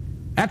doobie.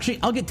 Actually,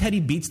 I'll get Teddy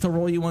Beats to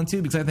roll you one,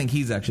 too, because I think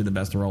he's actually the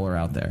best roller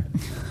out there.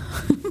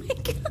 Oh, my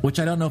God. Which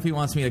I don't know if he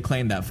wants me to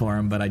claim that for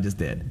him, but I just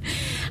did.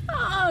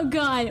 Oh,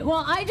 God.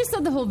 Well, I just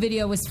thought the whole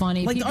video was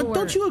funny.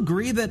 Don't you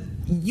agree that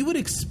you would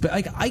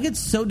expect... I get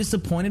so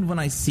disappointed when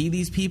I see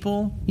these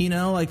people,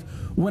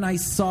 when I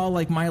saw,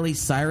 Miley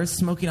Cyrus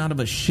smoking out of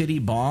a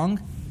shitty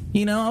bong,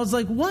 I was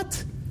like,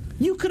 what?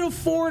 You could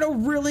afford a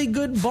really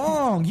good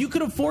bong. You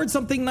could afford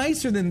something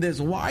nicer than this.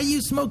 Why are you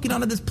smoking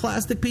out of this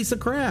plastic piece of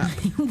crap?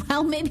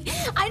 Well, maybe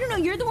I don't know.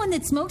 You're the one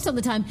that smokes all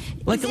the time.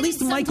 At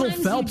least Michael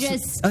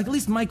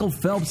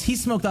Phelps, he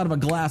smoked out of a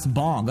glass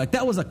bong.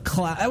 That was a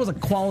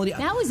quality.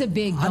 That was a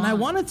big bong. And I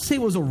wanted to say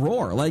it was a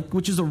Roar,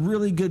 which is a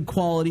really good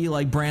quality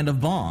brand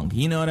of bong.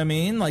 You know what I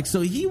mean?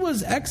 So he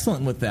was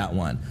excellent with that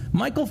one.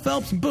 Michael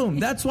Phelps, boom.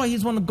 That's why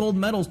he's won the gold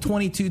medals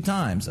 22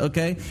 times.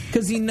 Okay,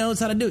 because he knows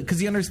how to do it. Because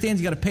he understands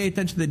you got to pay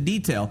attention to the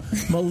detail.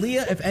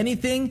 Malia, if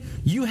anything,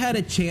 you had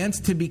a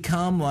chance to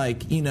become a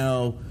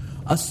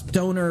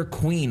stoner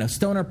queen, a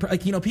stoner,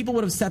 people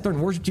would have sat there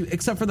and worshipped you,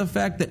 except for the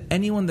fact that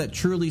anyone that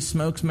truly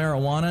smokes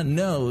marijuana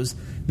knows,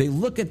 they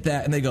look at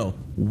that and they go,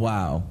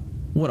 wow,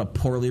 what a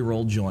poorly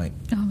rolled joint.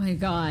 Oh my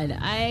God.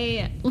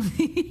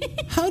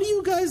 How do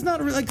you guys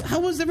not how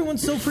was everyone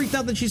so freaked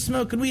out that she's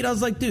smoking weed? I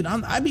was like, dude,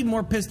 I'd be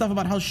more pissed off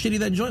about how shitty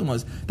that joint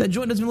was. That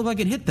joint doesn't look like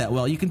it hit that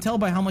well. You can tell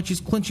by how much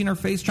she's clenching her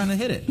face trying to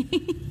hit it.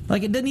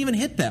 It didn't even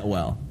hit that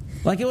well.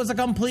 It was a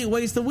complete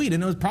waste of weed,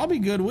 and it was probably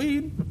good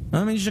weed.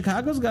 I mean,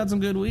 Chicago's got some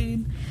good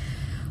weed.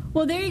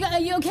 Well, there you go. Are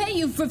you okay?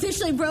 You've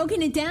officially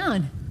broken it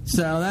down.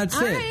 So that's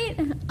all it. Right.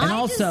 And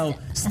also,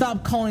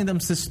 stop calling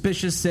them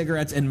suspicious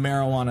cigarettes and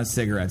marijuana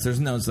cigarettes. There's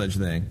no such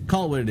thing.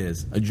 Call it what it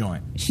is, a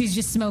joint. She's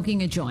just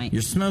smoking a joint.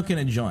 You're smoking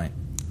a joint.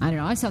 I don't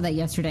know. I saw that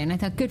yesterday, and I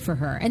thought, good for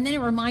her. And then it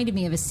reminded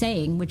me of a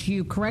saying, which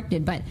you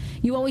corrected, but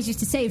you always used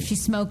to say, if she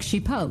smokes, she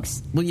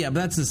pokes. Well, yeah, but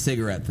that's a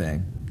cigarette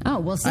thing. Oh,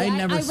 well, see,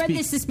 I read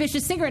this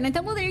suspicious cigarette, and I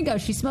thought, well, there you go.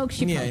 She smokes,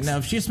 she pokes. Yeah, now,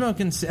 if she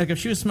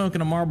was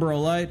smoking a Marlboro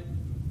Light,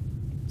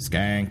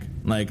 skank.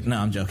 No,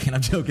 I'm joking.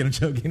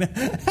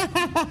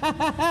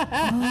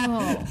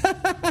 Oh.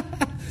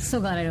 So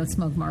glad I don't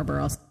smoke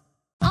Marlboros.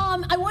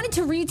 I wanted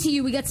to read to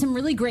you, we got some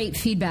really great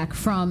feedback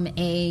from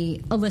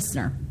a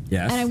listener.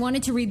 Yes. And I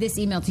wanted to read this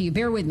email to you.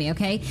 Bear with me,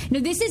 okay? No,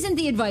 this isn't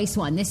the advice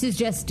one. This is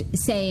just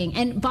saying,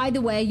 and by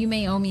the way, you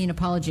may owe me an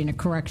apology and a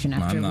correction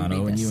after I'm not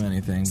owing this. you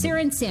anything.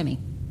 Sarah and Sammy.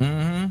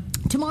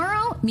 Mm-hmm.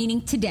 Tomorrow,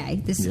 meaning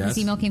today, this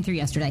email came through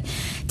yesterday.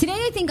 Today,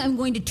 I think I'm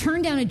going to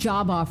turn down a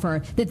job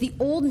offer that the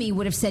old me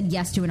would have said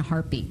yes to in a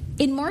heartbeat.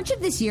 In March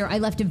of this year, I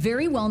left a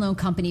very well-known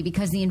company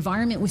because the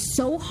environment was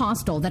so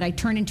hostile that I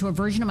turned into a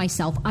version of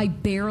myself I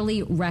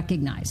barely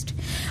recognized.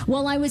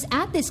 While I was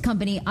at this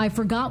company, I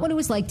forgot what it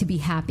was like to be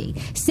happy.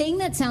 Saying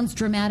that sounds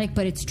dramatic,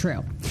 but it's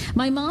true.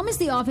 My mom is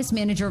the office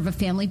manager of a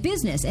family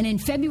business, and in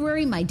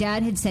February, my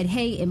dad had said,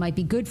 hey, it might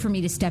be good for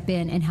me to step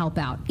in and help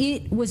out.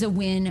 It was a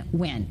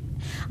win-win.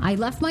 I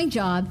left my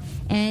job,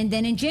 and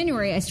then in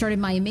January, I started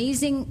my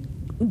amazing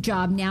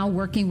job now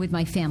working with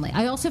my family.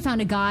 I also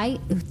found a guy,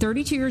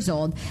 32 years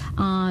old,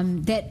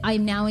 that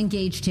I'm now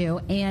engaged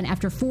to, and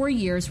after 4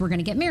 years, we're going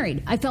to get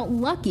married. I felt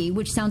lucky,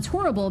 which sounds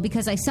horrible,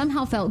 because I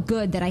somehow felt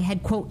good that I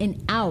had, quote,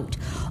 an out,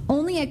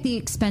 only at the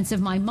expense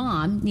of my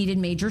mom needed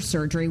major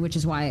surgery, which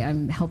is why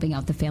I'm helping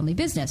out the family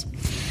business.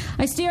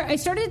 I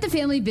started at the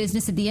family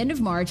business at the end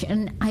of March,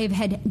 and I have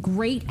had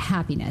great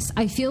happiness.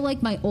 I feel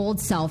like my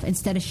old self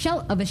instead of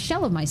a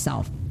shell of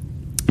myself.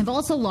 I've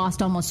also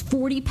lost almost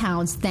 40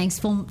 pounds thanks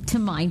to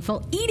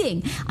mindful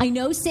eating. I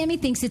know Sammy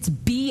thinks it's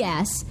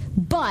BS,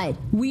 but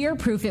we are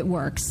proof it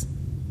works.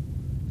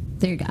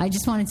 There you go. I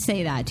just wanted to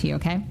say that to you,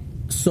 okay?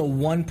 So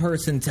one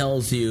person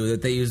tells you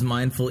that they use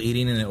mindful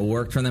eating and it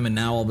worked for them, and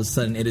now all of a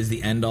sudden it is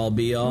the end-all,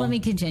 be-all? Let me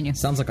continue.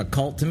 Sounds like a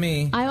cult to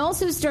me. I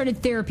also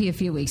started therapy a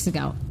few weeks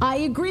ago. I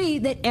agree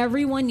that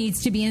everyone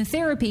needs to be in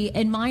therapy,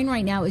 and mine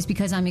right now is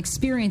because I'm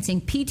experiencing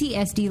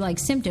PTSD-like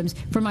symptoms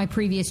from my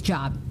previous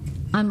job.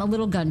 I'm a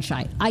little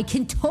gun-shy. I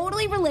can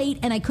totally relate,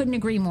 and I couldn't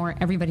agree more.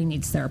 Everybody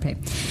needs therapy.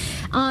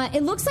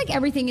 It looks like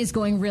everything is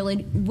going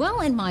really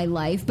well in my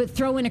life, but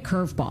throw in a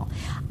curveball.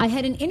 I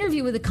had an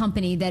interview with a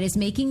company that is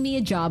making me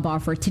a job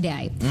offer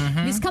today.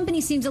 Mm-hmm. This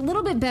company seems a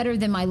little bit better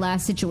than my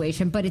last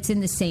situation, but it's in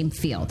the same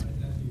field.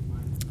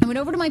 And went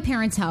over to my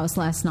parents' house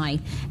last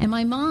night, and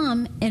my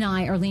mom and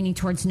I are leaning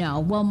towards no.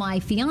 Well, my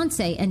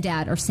fiance and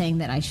dad are saying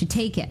that I should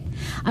take it.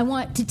 I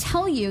want to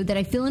tell you that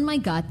I feel in my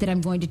gut that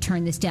I'm going to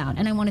turn this down.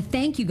 And I want to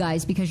thank you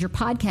guys because your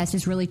podcast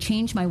has really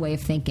changed my way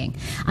of thinking.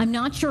 I'm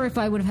not sure if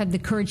I would have had the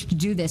courage to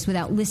do this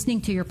without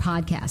listening to your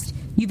podcast.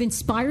 You've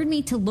inspired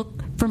me to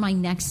look for my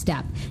next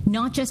step,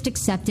 not just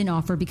accept an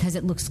offer because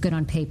it looks good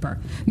on paper.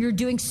 You're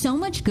doing so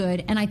much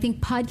good, and I think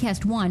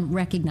Podcast One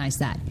recognized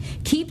that.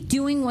 Keep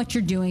doing what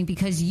you're doing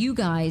because you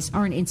guys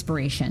are an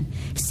inspiration.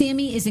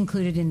 Sammy is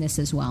included in this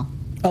as well.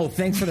 Oh,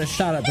 thanks for the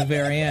shot at the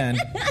very end.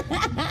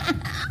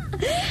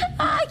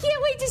 I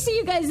can't wait to see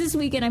you guys this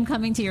weekend. I'm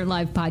coming to your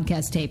live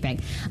podcast taping.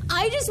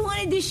 I just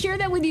wanted to share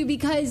that with you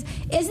because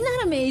isn't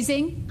that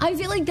amazing? I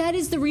feel like that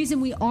is the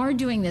reason we are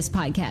doing this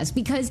podcast,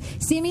 because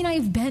Sammy and I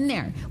have been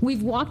there.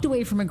 We've walked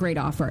away from a great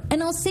offer.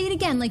 And I'll say it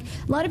again, like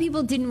a lot of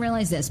people didn't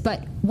realize this,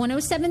 but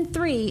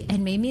 107.3 had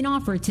made me an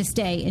offer to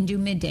stay and do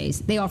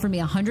middays. They offered me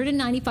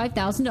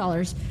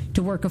 $195,000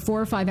 to work a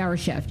 4 or 5 hour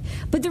shift.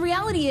 But the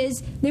reality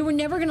is they were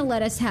never going to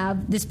let us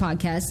have this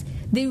podcast.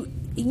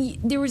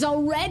 There was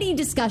already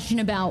discussion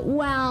about,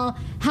 well,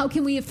 how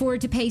can we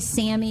afford to pay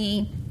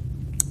Sammy?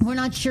 We're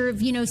not sure if,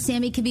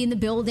 Sammy could be in the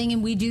building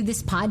and we do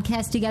this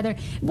podcast together.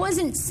 It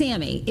wasn't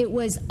Sammy. It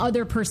was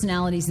other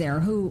personalities there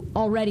who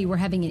already were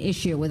having an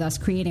issue with us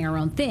creating our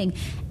own thing.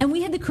 And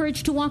we had the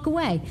courage to walk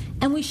away.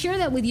 And we share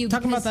that with you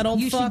Talking because about that old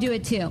you fuck? should do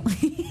it too.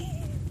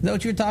 Is that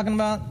what you were talking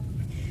about?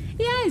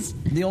 Yes.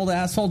 The old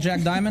asshole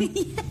Jack Diamond?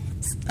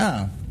 Yes.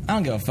 Oh, I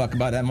don't give a fuck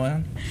about that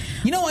man.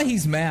 You know why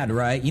he's mad,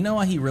 right? You know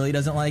why he really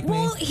doesn't like me?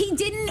 Well, he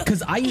didn't.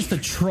 Because I used to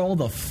troll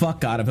the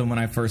fuck out of him when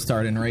I first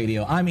started in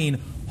radio. I mean,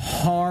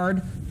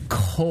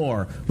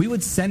 hardcore. We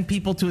would send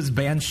people to his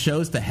band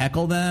shows to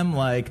heckle them.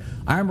 Like,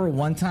 I remember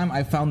one time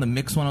I found the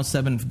Mix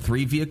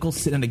 107.3 vehicle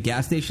sitting at a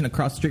gas station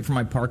across the street from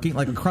my parking,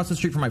 like across the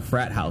street from my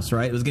frat house,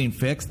 right? It was getting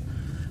fixed.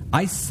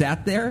 I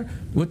sat there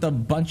with a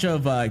bunch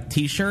of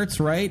T-shirts,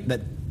 right,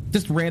 that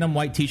just random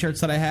white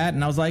T-shirts that I had,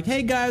 and I was like,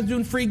 hey, guys,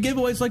 doing free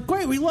giveaways. Like,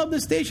 great, we love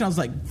this station. I was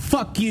like,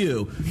 fuck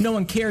you. No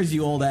one cares,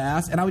 you old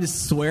ass. And I would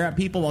just swear at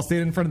people while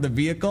standing in front of the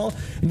vehicle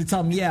and to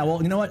tell them, yeah,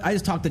 well, you know what? I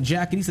just talked to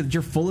Jack, and he said that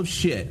you're full of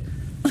shit.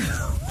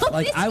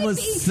 Like, I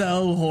was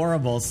so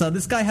horrible. So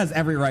this guy has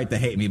every right to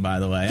hate me, by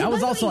the way. I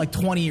was also like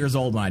 20 years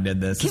old when I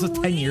did this. This was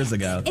 10 years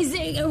ago.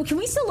 Can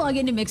we still log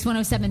into Mix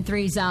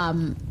 107.3's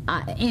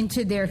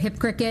into their Hip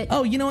Cricket?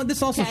 Oh, you know what?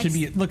 This also text? should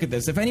be... Look at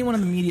this. If anyone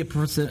in the media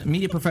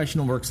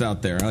professional works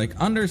out there, like,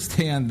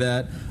 understand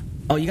that...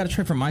 Oh, you got to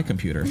try from my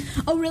computer.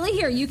 Oh, really?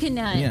 Here, you can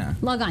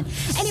log on.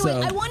 Anyway,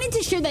 I wanted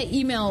to share that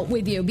email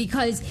with you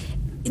because...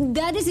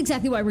 that is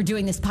exactly why we're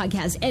doing this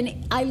podcast.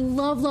 And I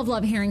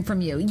love hearing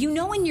from you. You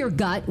know in your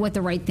gut what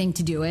the right thing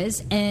to do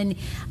is. And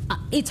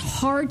it's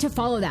hard to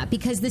follow that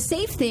because the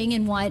safe thing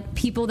and what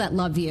people that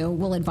love you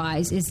will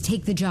advise is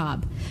take the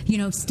job.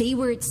 Stay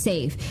where it's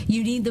safe.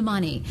 You need the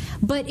money.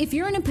 But if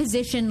you're in a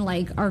position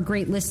like our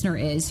great listener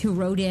is, who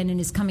wrote in and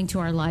is coming to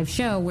our live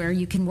show, where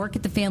you can work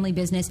at the family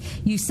business,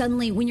 you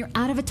suddenly, when you're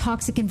out of a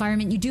toxic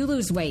environment, you do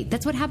lose weight.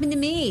 That's what happened to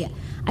me.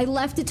 I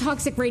left a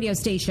toxic radio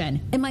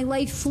station and my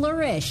life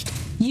flourished.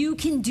 You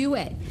can do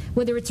it.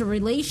 Whether it's a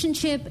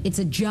relationship, it's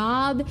a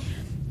job,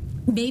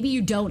 maybe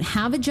you don't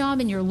have a job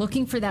and you're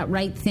looking for that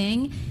right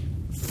thing.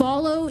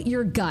 Follow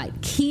your gut.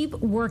 Keep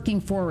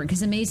working forward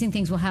because amazing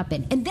things will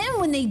happen. And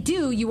then when they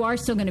do, you are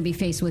still going to be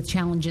faced with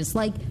challenges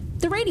like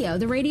the radio.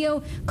 The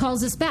radio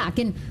calls us back.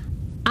 And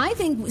I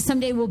think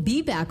someday we'll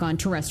be back on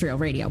terrestrial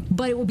radio,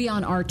 but it will be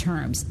on our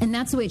terms. And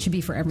that's the way it should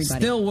be for everybody.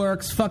 Still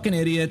works. Fucking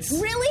idiots.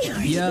 Really?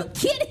 Are you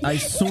kidding? I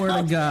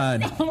swear to God.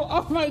 No.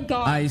 Oh, my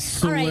God. I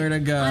swear to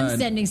God. I'm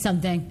sending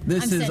something.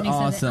 This is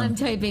awesome. I'm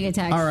typing a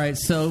text. All right.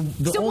 So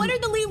what are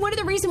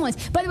the reason was?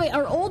 By the way,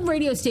 our old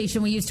radio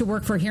station we used to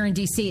work for here in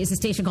D.C. is a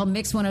station called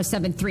Mix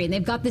 107.3. And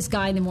they've got this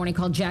guy in the morning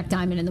called Jack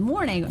Diamond in the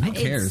morning. Who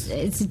cares?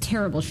 It's a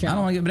terrible show. I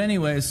don't like it. But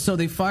anyways, so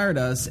they fired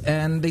us,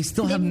 and they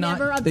still have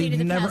not.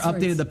 They've never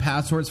updated the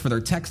passwords for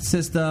their text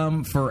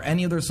system, for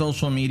any of their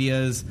social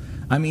medias.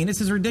 I mean,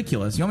 this is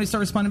ridiculous. You want me to start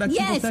responding back to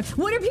people's text?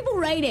 What are people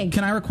writing?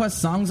 Can I request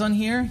songs on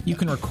here? You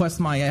can request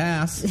my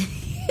ass.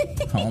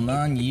 Hold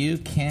on. You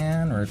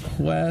can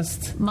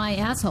request my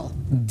asshole.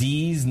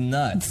 D's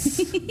nuts.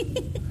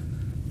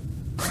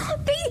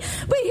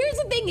 But here's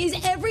the thing: is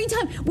every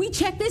time we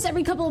check this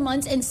every couple of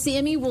months, and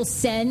Sammy will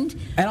send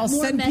and I'll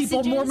send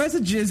people more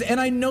messages, and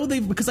I know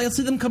because I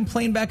see them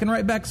complain back and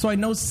write back, so I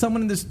know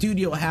someone in the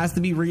studio has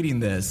to be reading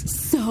this.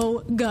 So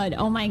good!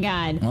 Oh my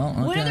God! Well,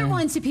 okay. What other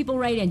ones do people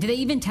write in? Do they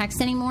even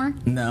text anymore?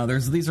 No,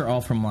 these are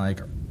all from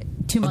like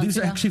 2 months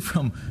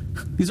ago.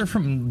 These are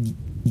from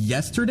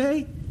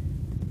yesterday.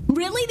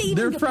 Really?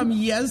 They're from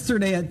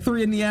yesterday at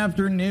 3 in the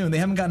afternoon. They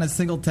haven't gotten a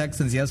single text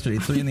since yesterday,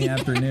 3 in the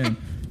afternoon.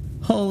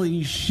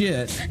 Holy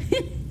shit.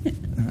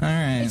 All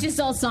right. It's just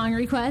all song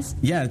requests?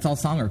 Yeah, it's all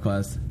song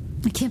requests.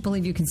 I can't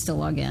believe you can still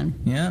log in.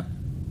 Yeah.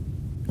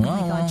 Oh my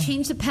God,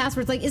 change the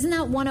passwords. Like, isn't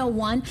that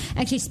 101?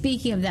 Actually,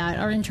 speaking of that,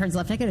 our intern's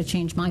left. I got to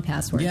change my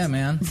passwords. Yeah,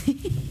 man.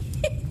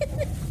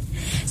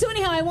 So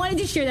anyhow, I wanted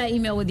to share that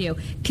email with you.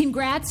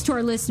 Congrats to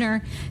our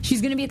listener. She's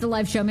going to be at the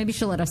live show. Maybe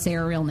she'll let us say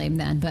her real name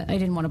then, but I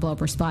didn't want to blow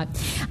up her spot.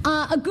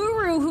 A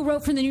guru who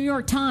wrote for the New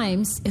York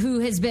Times, who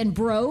has been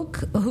broke,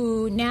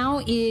 who now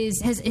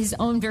has his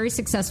own very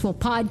successful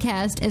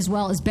podcast as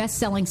well as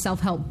best-selling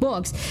self-help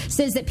books,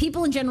 says that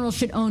people in general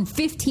should own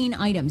 15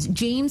 items.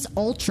 James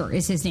Altucher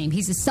is his name.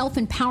 He's a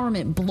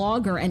self-empowerment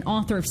blogger and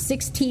author of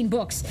 16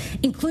 books,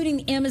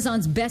 including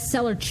Amazon's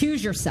bestseller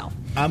Choose Yourself.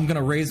 I'm going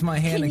to raise my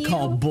hand and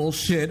call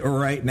bullshit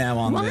right now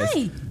on this.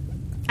 Why?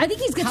 I think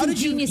he's got some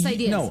genius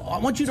ideas. No, I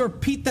want you to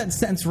repeat that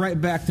sentence right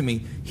back to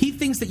me. He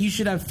thinks that you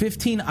should have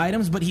 15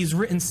 items, but he's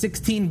written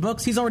 16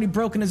 books. He's already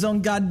broken his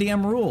own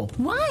goddamn rule.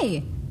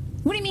 Why?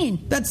 What do you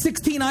mean? That's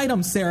 16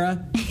 items,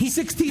 Sarah.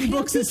 16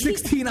 books is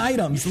 16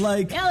 items.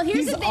 Like,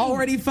 he's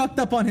already fucked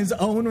up on his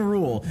own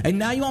rule. And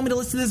now you want me to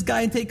listen to this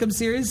guy and take him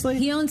seriously?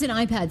 He owns an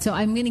iPad, so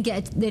I'm going to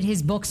get that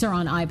his books are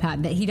on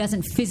iPad, that he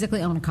doesn't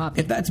physically own a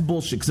copy. If that's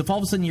bullshit, because if all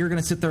of a sudden you're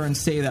going to sit there and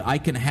say that I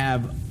can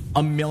have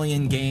a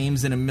million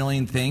games and a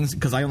million things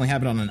because I only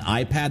have it on an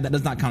iPad, that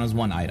does not count as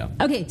one item.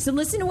 Okay, so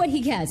listen to what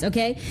he has,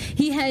 okay?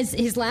 He has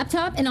his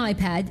laptop and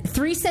iPad,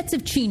 3 sets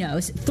of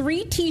chinos,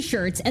 3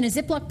 T-shirts, and a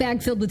Ziploc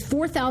bag filled with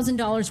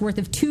 $4,000 worth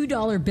of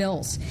 $2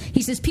 bills.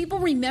 He says people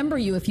remember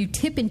you if you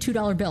tip in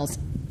 $2 bills.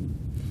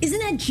 Isn't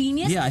that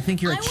genius? Yeah, I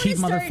think you're a cheap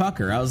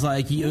motherfucker. I was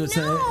like, it's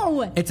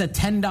a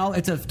 $10,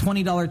 it's a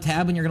 $20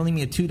 tab, and you're going to leave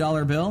me a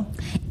 $2 bill?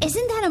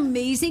 Isn't that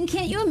amazing?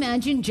 Can't you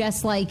imagine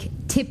just like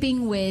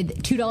tipping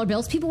with $2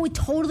 bills? People would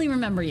totally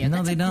remember you. No,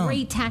 That's they don't.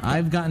 Great tactic.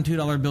 I've gotten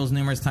 $2 bills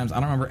numerous times. I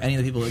don't remember any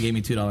of the people that gave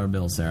me $2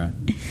 bills, Sarah.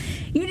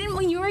 You didn't,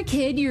 when you were a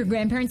kid, your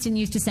grandparents didn't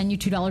used to send you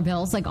 $2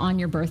 bills like on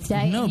your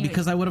birthday? No,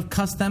 because I would have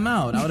cussed them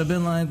out. I would have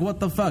been like,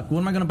 what the fuck? What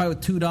am I going to buy with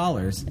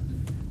 $2?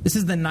 This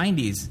is the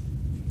 90s.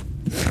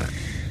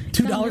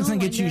 $2 doesn't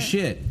get you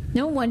shit.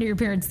 No wonder your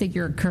parents think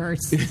you're a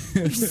curse.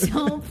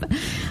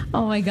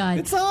 Oh my God.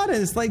 It's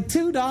honest. Like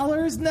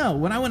 $2? No.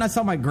 When I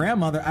saw my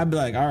grandmother, I'd be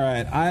like, all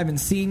right, I haven't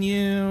seen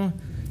you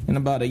in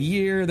about a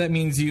year. That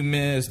means you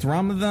missed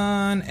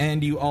Ramadan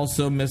and you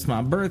also missed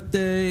my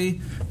birthday.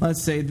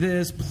 Let's say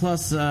this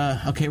plus,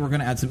 okay, we're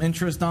going to add some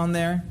interest on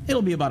there.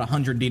 It'll be about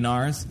 100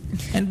 dinars.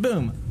 And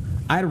boom.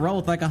 I'd roll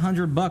with like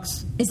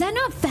 $100. Is that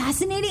not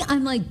fascinating?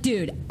 I'm like,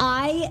 dude,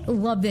 I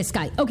love this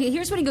guy. Okay,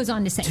 here's what he goes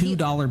on to say.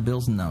 $2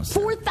 bills, no.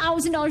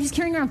 $4,000. He's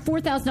carrying around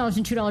 $4,000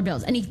 in $2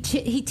 bills, and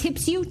he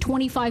tips you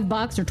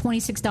 $25 or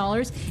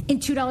 $26 in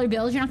 $2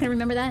 bills. You're not going to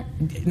remember that?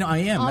 No, I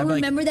am. I'll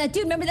remember that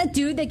dude. Remember that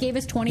dude that gave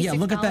us $26? Yeah,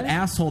 look at that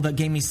asshole that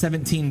gave me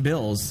 17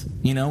 bills.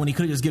 You know, when he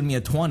could have just given me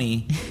a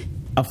 20,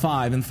 a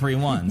 5, and 3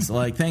 ones.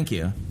 Like, thank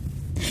you.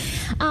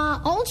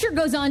 Altucher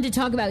goes on to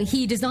talk about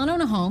he does not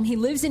own a home. He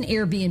lives in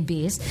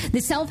Airbnbs.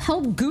 The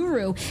self-help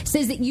guru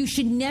says that you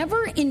should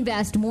never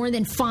invest more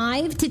than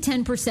 5 to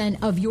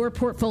 10% of your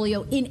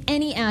portfolio in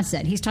any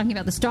asset. He's talking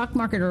about the stock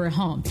market or a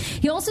home.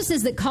 He also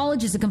says that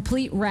college is a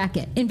complete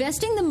racket.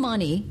 Investing the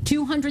money,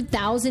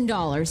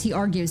 $200,000, he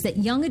argues that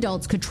young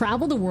adults could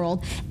travel the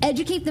world,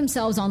 educate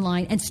themselves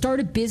online, and start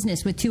a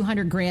business with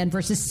 $200,000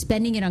 versus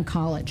spending it on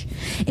college.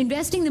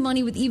 Investing the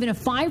money with even a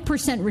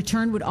 5%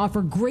 return would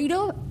offer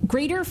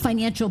greater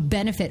financial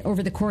benefit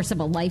over the course of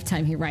a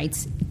lifetime, he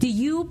writes. Do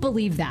you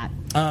believe that?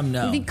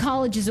 No. You think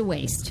college is a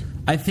waste?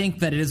 I think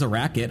that it is a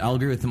racket. I'll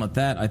agree with him with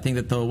that. I think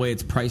that the way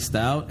it's priced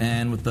out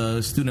and with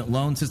the student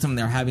loan system,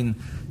 they're having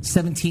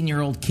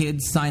 17-year-old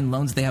kids sign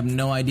loans. They have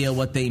no idea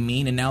what they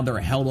mean, and now they're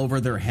held over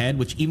their head,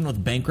 which even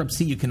with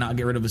bankruptcy, you cannot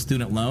get rid of a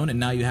student loan, and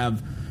now you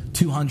have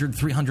 $200,000,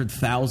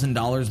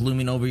 $300,000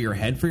 looming over your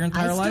head for your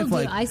entire life.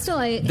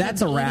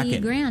 That's a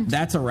racket. $80,000.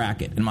 That's a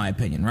racket, in my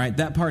opinion, right?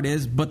 That part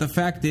is, but the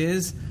fact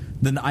is,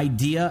 the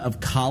idea of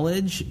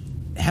college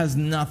has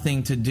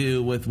nothing to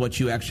do with what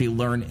you actually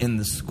learn in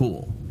the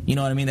school. You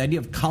know what I mean? The idea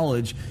of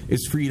college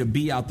is for you to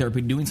be out there, be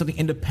doing something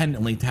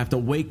independently, to have to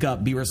wake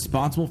up, be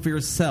responsible for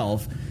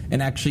yourself,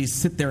 and actually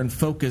sit there and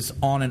focus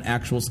on an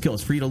actual skill.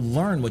 It's for you to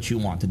learn what you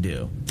want to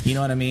do. You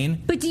know what I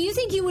mean? But do you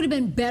think you would have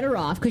been better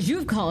off, because you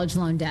have college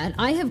loan debt.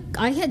 I had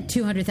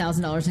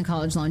 $200,000 in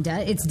college loan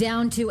debt. It's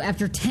down to,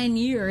 after 10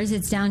 years,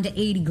 it's down to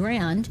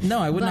 $80,000. No,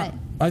 I would not.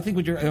 I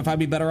think if I'd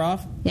be better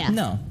off? Yeah.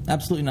 No,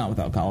 absolutely not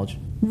without college.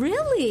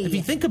 Really? If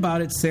you think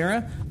about it,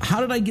 Sarah, how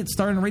did I get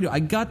started in radio? I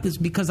got this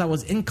because I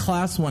was in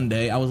class one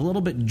day. I was a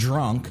little bit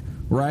drunk,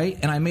 right?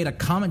 And I made a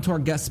comment to our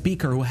guest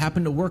speaker who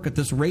happened to work at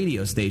this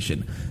radio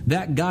station.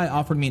 That guy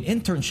offered me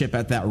an internship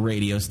at that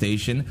radio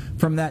station.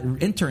 From that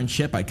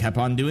internship, I kept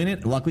on doing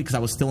it. Luckily, because I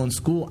was still in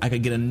school, I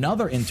could get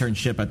another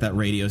internship at that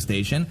radio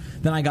station.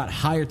 Then I got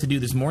hired to do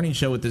this morning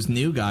show with this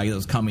new guy that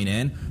was coming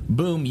in.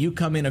 Boom, you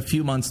come in a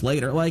few months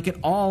later. Like, it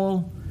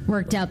all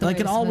worked out the way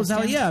it all was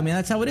how, yeah, I mean,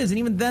 that's how it is. And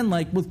even then,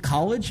 like, with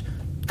college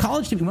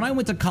to me, when I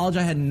went to college,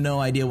 I had no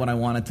idea what I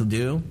wanted to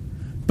do.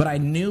 But I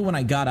knew when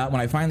I got out,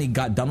 when I finally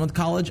got done with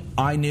college,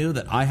 I knew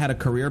that I had a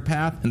career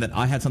path and that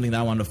I had something that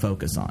I wanted to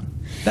focus on.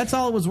 That's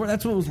all it was worth.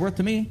 That's what it was worth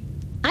to me.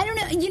 I don't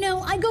know. You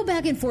know, I go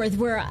back and forth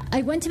where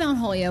I went to Mount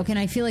Holyoke and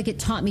I feel like it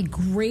taught me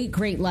great,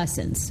 great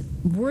lessons.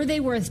 Were they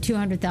worth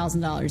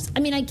 $200,000? I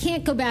mean, I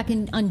can't go back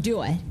and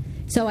undo it.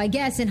 So I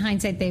guess in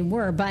hindsight they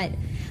were, but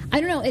I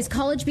don't know. As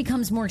college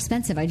becomes more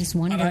expensive, I just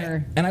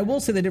wonder. And I will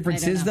say the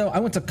difference is, know. though, I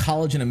went to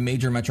college in a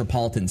major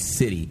metropolitan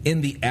city,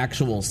 in the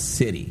actual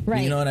city.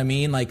 Right. You know what I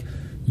mean? Like,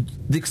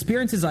 the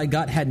experiences I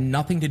got had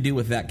nothing to do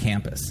with that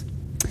campus.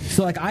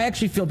 So, like, I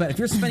actually feel bad. If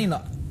you're spending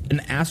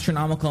an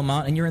astronomical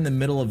amount and you're in the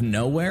middle of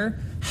nowhere,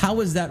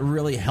 how is that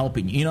really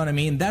helping you? You know what I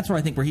mean? That's where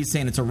I think where he's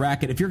saying it's a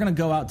racket. If you're going to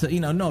go out to,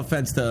 no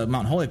offense to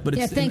Mount Holyoke, but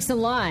it's thanks a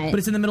lot. But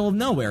it's in the middle of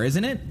nowhere,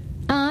 isn't it?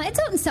 It's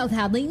out in South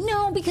Hadley.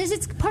 No, because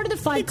it's part of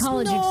the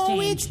college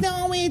exchange.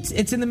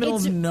 It's in the middle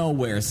of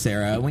nowhere,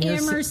 Sarah. When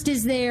Amherst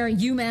is there,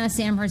 UMass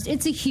Amherst.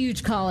 It's a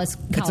huge college.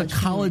 It's a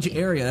college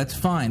area. That's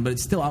fine, but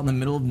it's still out in the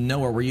middle of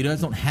nowhere where you guys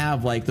don't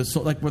have like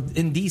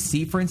in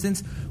DC, for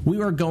instance. We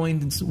were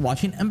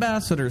watching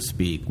ambassadors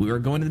speak. We were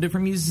going to the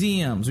different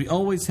museums. We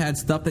always had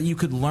stuff that you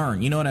could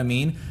learn. You know what I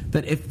mean?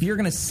 That if you're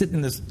going to sit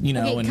in this,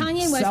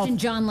 Kanye West and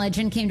John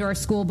Legend came to our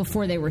school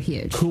before they were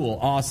huge. Cool,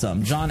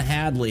 awesome. John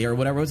Hadley or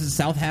whatever was it?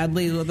 South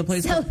Hadley, the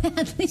place.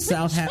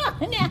 South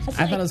Hadley. I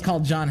thought it was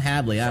called John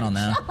Hadley. I don't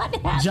know.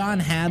 John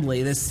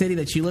Hadley, this city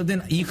that you lived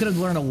in. You could have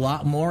learned a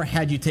lot more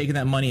had you taken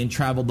that money and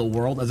traveled the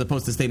world as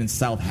opposed to staying in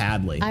South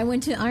Hadley. I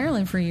went to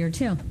Ireland for a year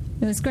too.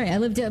 It was great. I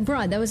lived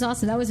abroad. That was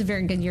awesome. That was a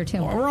very good year,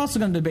 too. We're also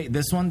going to debate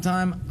this one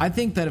time. I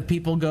think that if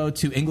people go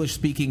to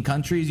English-speaking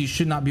countries, you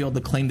should not be able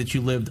to claim that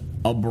you lived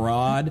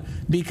abroad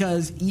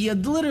because you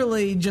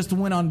literally just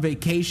went on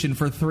vacation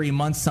for 3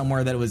 months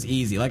somewhere that was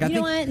easy. Like, I think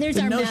what? There's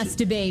our mass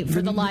debate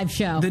for the live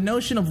show. The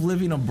notion of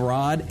living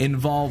abroad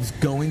involves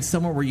going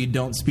somewhere where you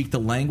don't speak the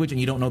language and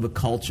you don't know the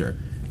culture.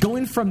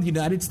 Going from the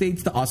United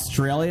States to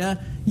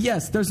Australia,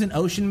 yes, there's an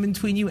ocean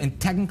between you, and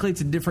technically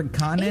it's a different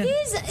continent. It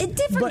is a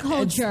different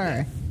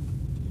culture.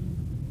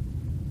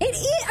 It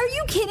is. Are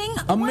you kidding?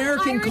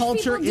 American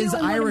culture is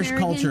Irish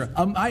culture.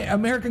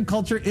 American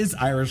culture is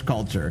Irish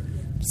culture.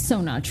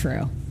 So not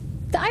true.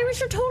 The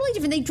Irish are totally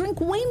different. They drink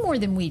way more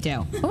than we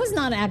do. I was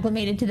not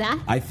acclimated to that.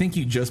 I think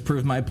you just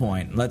proved my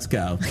point. Let's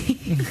go.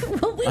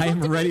 I am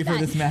ready for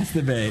this mass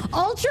debate.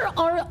 Ultra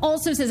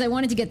also says, I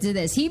wanted to get to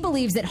this. He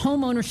believes that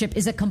home ownership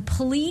is a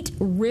complete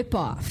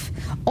ripoff,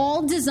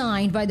 all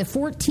designed by the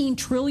 $14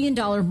 trillion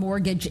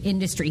mortgage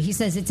industry. He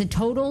says it's a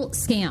total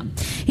scam.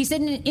 He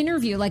said in an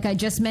interview, like I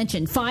just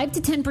mentioned, 5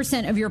 to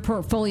 10% of your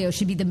portfolio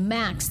should be the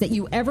max that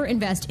you ever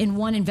invest in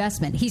one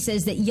investment. He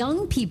says that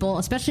young people,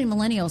 especially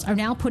millennials, are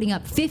now putting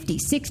up 50,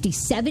 60,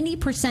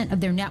 70%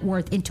 of their net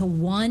worth into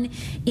one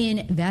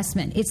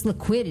investment. It's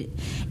liquid.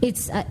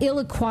 It's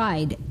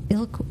illiquid.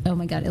 Oh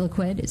my God,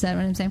 illiquid. Is that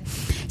what I'm saying?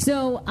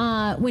 So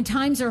when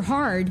times are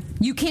hard,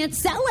 you can't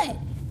sell it.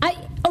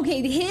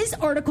 Okay, his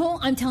article,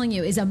 I'm telling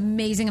you, is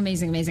amazing,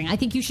 amazing, amazing. I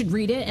think you should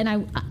read it, and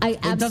I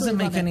absolutely It doesn't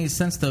make love any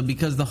sense, though,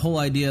 because the whole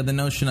idea, the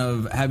notion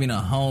of having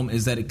a home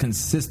is that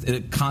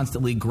it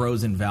constantly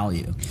grows in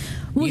value.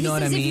 Well, you know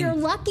what I mean? If you're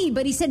lucky,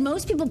 but he said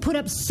most people put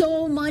up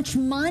so much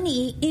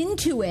money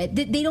into it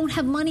that they don't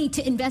have money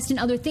to invest in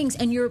other things,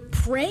 and you're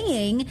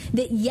praying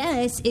that,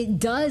 yes, it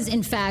does,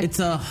 in fact. It's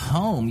a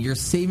home. You're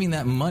saving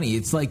that money.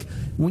 It's like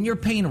when you're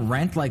paying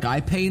rent like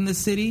I pay in the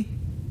city,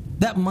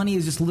 that money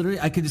is just literally,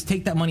 I could just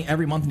take that money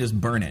every month and just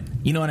burn it.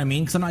 You know what I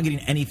mean? Because I'm not getting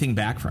anything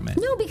back from it.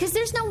 No, because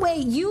there's no way.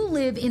 You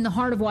live in the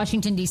heart of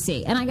Washington,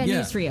 D.C., and I got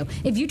news for you.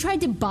 If you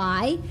tried to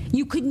buy,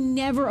 you could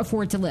never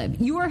afford to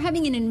live. You are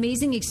having an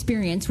amazing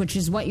experience, which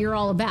is what you're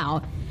all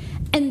about,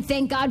 and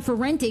thank God for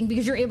renting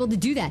because you're able to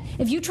do that.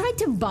 If you tried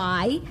to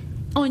buy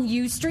on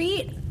U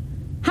Street,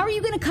 how are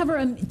you going to cover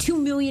a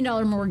 $2 million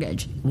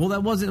mortgage? Well,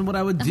 that wasn't what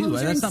I would do.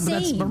 That's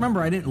insane. But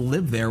remember, I didn't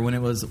live there when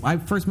it was. I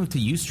first moved to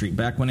U Street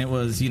back when it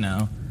was,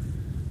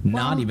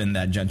 not even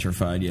that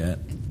gentrified yet.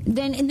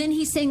 Then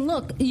he's saying,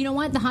 look, you know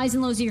what? The highs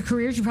and lows of your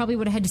careers, you probably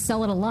would have had to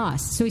sell at a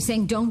loss. So he's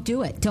saying, don't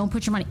do it. Don't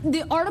put your money.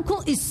 The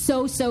article is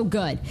so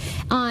good.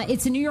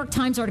 It's a New York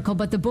Times article,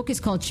 but the book is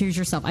called Choose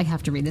Yourself. I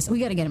have to read this. We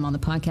got to get him on the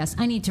podcast.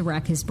 I need to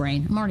rack his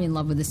brain. I'm already in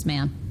love with this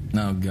man.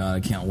 Oh, God, I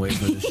can't wait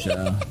for this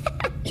show.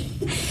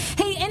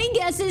 Hey, any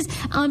guesses?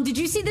 Did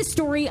you see the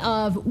story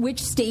of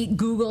which state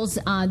Googles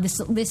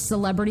this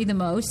celebrity the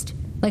most?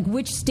 Like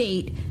which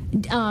state?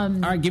 All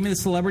right, give me the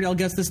celebrity. I'll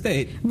guess the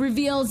state.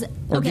 Reveals.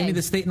 Or give me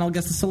the state and I'll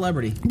guess the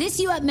celebrity.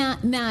 This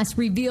UMass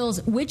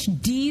reveals which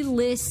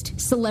D-list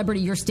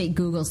celebrity your state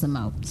Googles the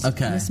most.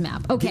 Okay. This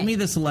map. Okay. Give me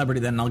the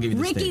celebrity, then I'll give you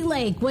the state. Ricky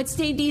Lake. What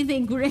state do you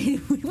think?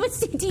 What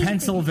state do you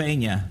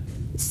Pennsylvania.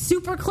 think?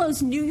 Super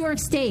close. New York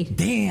State.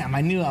 Damn,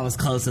 I knew I was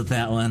close with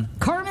that one.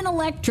 Carmen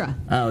Electra.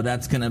 Oh,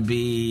 that's going to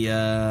be,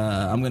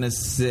 I'm going to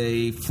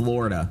say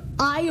Florida.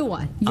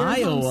 Iowa. Your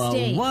home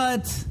state.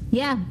 What?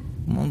 Yeah.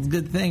 Well, it's a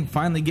good thing.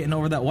 Finally getting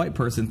over that white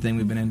person thing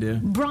we've been into.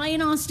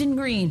 Brian Austin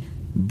Green.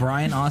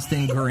 Brian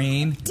Austin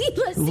Green.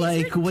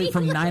 Wait,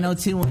 from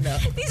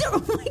 90210. These are,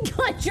 oh my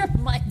God, your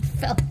mic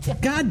fell down.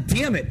 God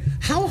damn it.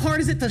 How hard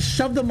is it to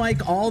shove the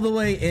mic all the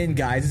way in,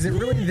 guys? Is it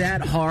really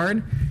that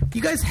hard?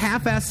 You guys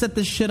half-ass set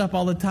this shit up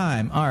all the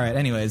time. All right,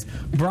 anyways.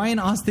 Brian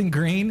Austin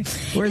Green,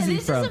 where's he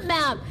from? This is a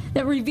map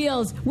that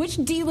reveals which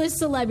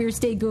D-list celeb your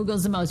state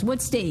Googles the most.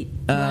 What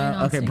state?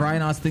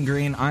 Brian Austin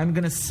Green. I'm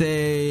going to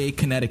say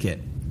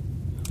Connecticut.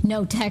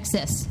 No,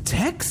 Texas.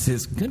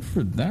 Texas, good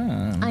for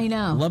them. I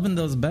know. Loving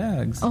those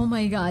bags. Oh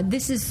my God,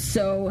 this is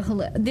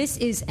this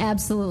is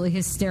absolutely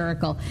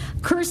hysterical.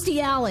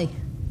 Kirstie Alley.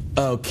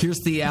 Oh,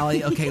 Kirstie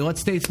Alley. Okay, what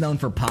state's known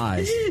for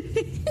pies?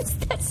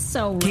 That's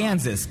so wrong.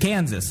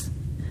 Kansas.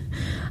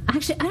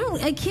 Actually,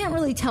 I can't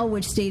really tell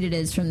which state it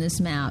is from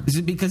this map. Is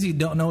it because you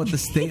don't know what the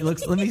state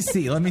looks? Let me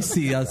see,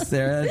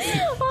 Sarah.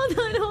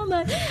 Hold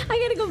on. I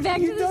gotta go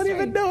back to the You don't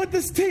even know what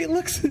the state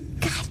looks.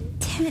 God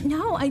damn it!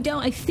 No, I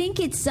don't. I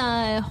think it's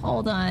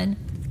hold on.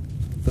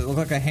 Does it look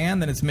like a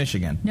hand? Then it's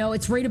Michigan. No,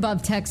 it's right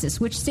above Texas.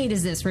 Which state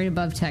is this? Right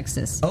above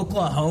Texas.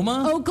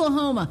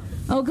 Oklahoma.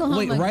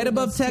 Wait, right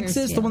above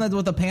Texas, the one that's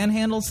with the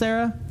panhandle,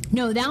 Sarah.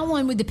 No, that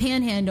one with the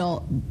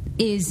panhandle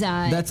is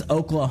that's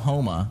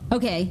Oklahoma.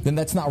 Okay. Then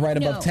that's not right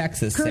above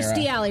Texas, Sarah.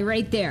 Kirstie Alley,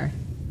 right there.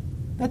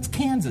 That's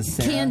Kansas,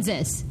 Sarah.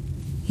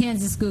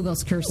 Kansas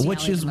Google's Kirstie Alley.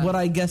 Which is what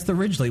I guessed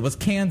originally was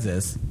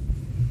Kansas.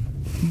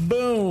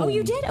 Boom. Oh,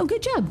 you did? Oh,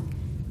 good job.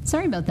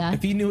 Sorry about that.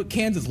 If you knew what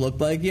Kansas looked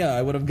like, yeah,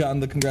 I would have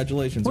gotten the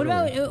congratulations. What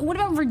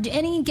about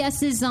any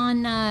guesses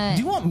on?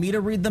 Do you want me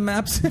to read the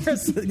map, Sarah?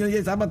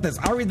 Yes, how about this?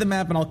 I'll read the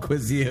map and I'll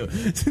quiz you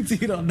since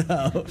you don't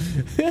know.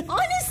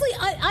 Honestly,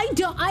 I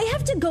don't. I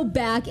have to go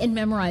back and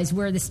memorize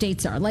where the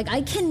states are. Like,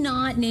 I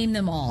cannot name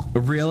them all.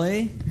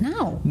 Really?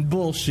 No.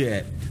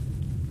 Bullshit.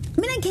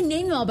 I mean, I can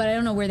name them all, but I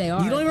don't know where they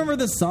are. You don't remember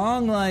the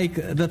song, like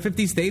the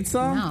 50 States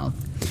song? No.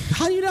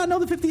 How do you not know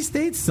the 50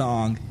 States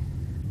song?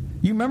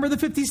 You remember the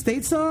 50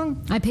 States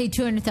song? I paid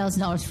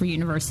 $200,000 for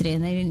university,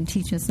 and they didn't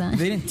teach us that.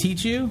 They didn't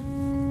teach you?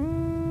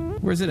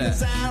 Where's it at?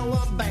 It's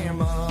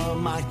Alabama,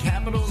 my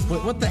capital's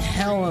What the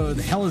hell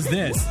is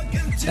this?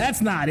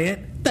 That's not it.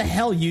 What the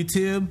hell,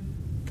 YouTube?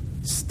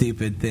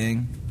 Stupid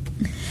thing.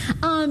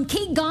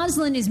 Kate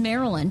Gosselin is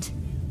Maryland.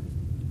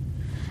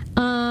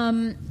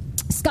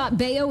 Scott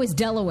Baio is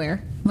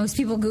Delaware. Most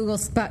people Google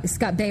Scott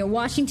Baio.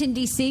 Washington,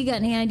 D.C., got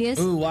any ideas?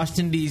 Ooh,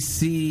 Washington,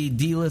 D.C.,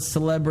 D-list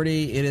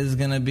celebrity. It is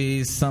going to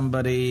be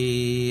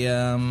somebody...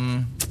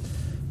 I'm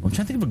trying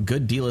to think of a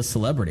good D-list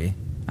celebrity.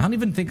 I don't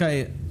even think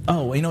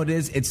Oh, you know what it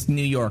is? It's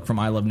New York from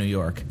I Love New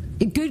York.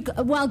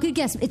 Good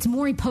guess. It's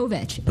Maury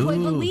Povich, who I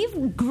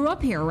believe grew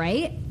up here,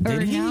 right?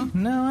 Did he?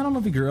 No, I don't know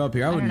if he grew up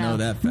here. I wouldn't know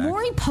that fact.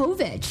 Maury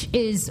Povich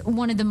is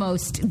one of the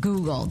most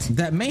Googled.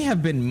 That may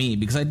have been me,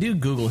 because I do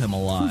Google him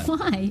a lot.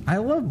 Why? I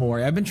love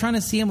Maury. I've been trying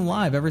to see him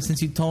live ever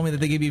since you told me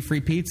that they give you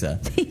free pizza.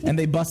 And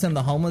they bust in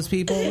the homeless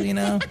people, you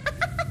know?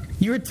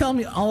 You were telling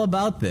me all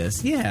about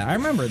this. Yeah, I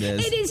remember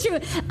this. It is true.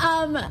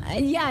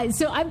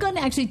 So I've gone to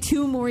actually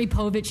 2 Maury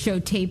Povich show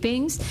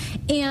tapings.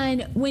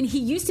 And when he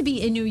used to be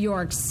in New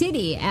York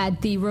City at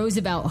the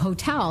Roosevelt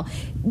Hotel,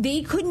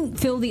 they couldn't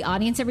fill the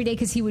audience every day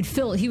because he would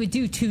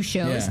do 2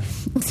 shows. Yeah.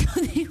 So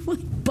they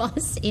would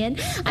bus in.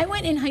 I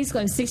went in high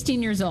school. I was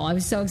 16 years old. I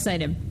was so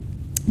excited.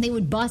 They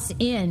would bus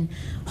in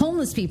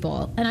homeless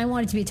people, and I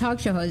wanted to be a talk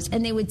show host,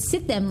 and they would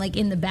sit them like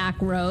in the back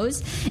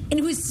rows, and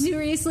it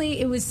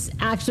was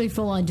actually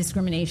full-on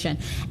discrimination.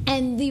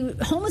 And the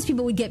homeless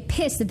people would get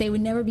pissed that they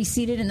would never be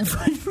seated in the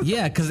front row.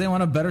 Yeah, because they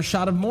want a better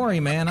shot of Maury,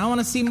 man. I want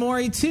to see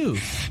Maury too. And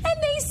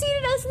they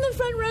seated us in the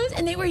front rows,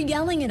 and they were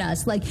yelling at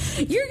us like,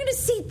 "You're going to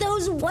seat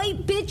those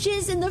white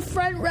bitches in the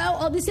front row."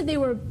 All this, and they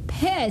were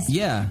pissed.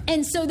 Yeah.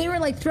 And so they were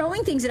like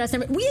throwing things at us.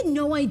 We had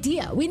no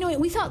idea.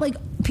 We thought like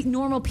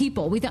normal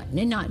people. We thought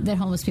not that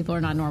homeless people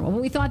are not normal,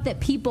 but we thought that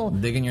people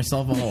digging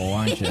yourself a hole,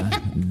 aren't you?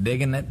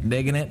 digging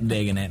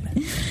it.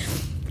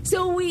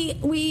 So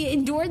we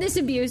endured this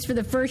abuse for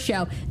the first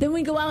show. Then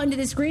we go out into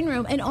this green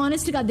room, and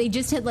honest to God, they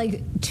just had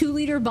like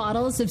 2-liter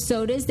bottles of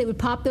sodas. They would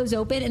pop those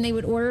open, and they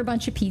would order a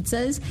bunch of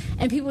pizzas,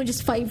 and people would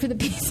just fight for the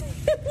pizza.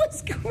 It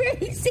was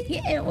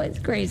crazy. It was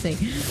crazy.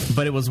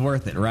 But it was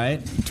worth it,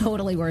 right?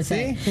 Totally worth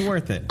it. See?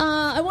 Worth it.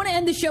 I want to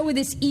end the show with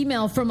this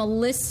email from a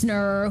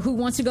listener who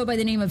wants to go by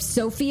the name of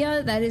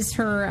Sophia. That is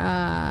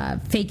her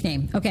fake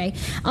name. Okay.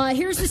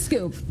 Here's the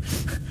scoop.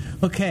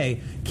 Okay,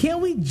 can't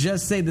we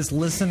just say this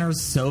listener's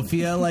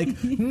Sophia?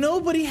 Like,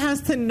 nobody has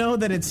to know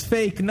that it's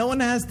fake. No one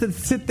has to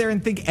sit there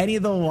and think any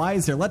of the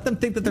wiser. Let them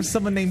think that there's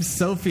someone named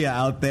Sophia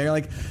out there.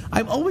 Like,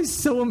 I'm always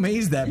so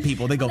amazed at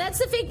people. They go, that's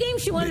the fake name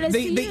she wanted us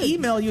to use. They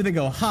email you, they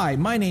go, "Hi,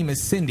 my name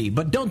is Cindy,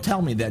 but don't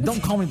tell me that.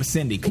 Don't call me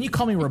Cindy. Can you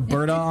call me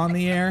Roberta on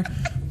the air?"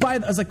 I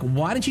was like,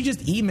 why didn't you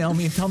just email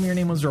me and tell me your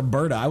name was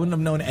Roberta? I wouldn't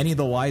have known any of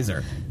the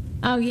wiser.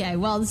 Oh, yeah.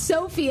 Well,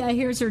 Sophia,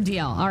 here's her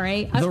deal, all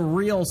right? The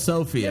real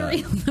Sophia.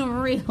 The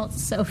real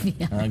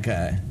Sophia.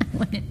 Okay.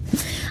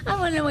 I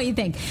want to know what you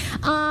think.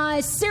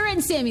 Sarah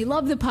and Sammy,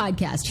 love the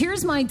podcast.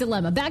 Here's my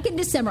dilemma. Back in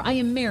December, I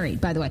am married,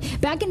 by the way.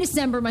 Back in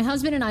December, my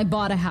husband and I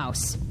bought a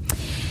house.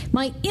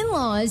 My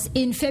in-laws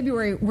in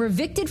February were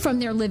evicted from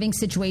their living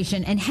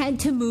situation and had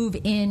to move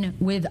in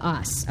with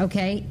us,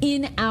 okay,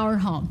 in our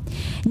home.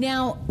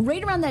 Now,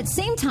 right around that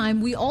same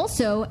time, we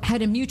also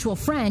had a mutual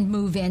friend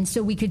move in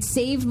so we could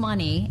save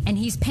money, and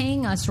he's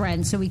paying us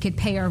rent so we could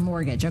pay our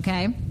mortgage,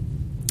 okay?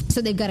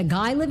 So they've got a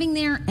guy living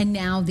there and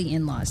now the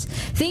in-laws.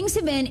 Things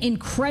have been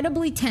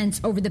incredibly tense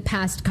over the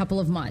past couple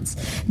of months.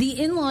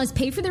 The in-laws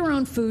pay for their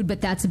own food,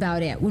 but that's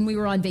about it. When we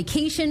were on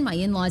vacation, my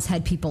in-laws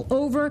had people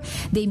over.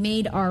 They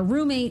made our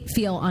roommate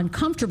feel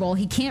uncomfortable.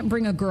 He can't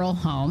bring a girl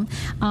home.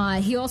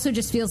 He also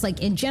just feels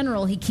like, in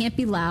general, he can't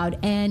be loud,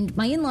 and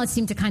my in-laws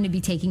seem to kind of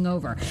be taking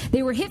over.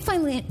 They were hit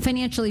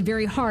financially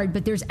very hard,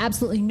 but there's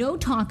absolutely no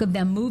talk of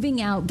them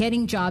moving out,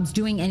 getting jobs,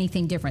 doing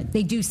anything different.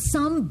 They do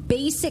some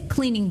basic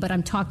cleaning, but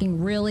I'm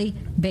talking really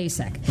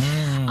basic.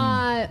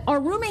 Our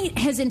roommate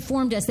has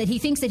informed us that he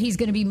thinks that he's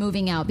going to be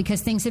moving out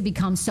because things have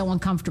become so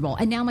uncomfortable.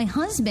 And now my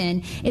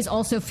husband is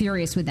also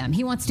furious with them.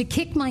 He wants to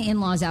kick my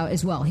in-laws out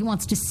as well. He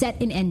wants to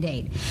set an end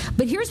date.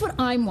 But here's what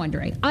I'm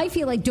wondering. I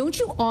feel like, don't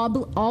you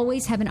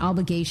always have an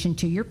obligation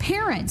to your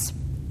parents?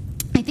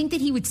 I think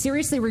that he would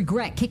seriously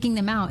regret kicking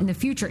them out in the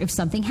future if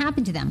something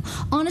happened to them.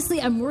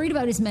 Honestly, I'm worried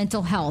about his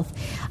mental health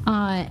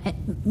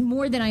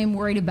more than I am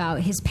worried about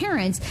his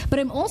parents. But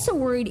I'm also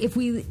worried if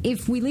we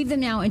leave them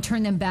now and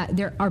turn them back,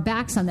 our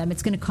backs on them,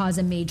 it's going to cause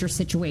a major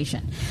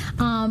situation.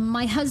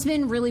 My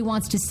husband really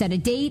wants to set a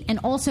date, and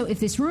also if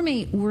this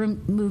roommate were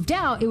moved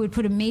out, it would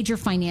put a major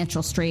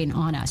financial strain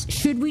on us.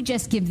 Should we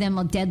just give them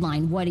a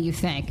deadline? What do you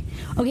think?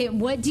 Okay,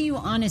 what do you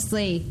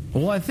honestly?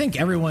 Well, I think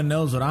everyone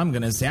knows what I'm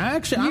going to say.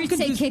 I'm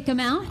say kick them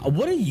out.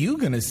 What are you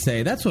going to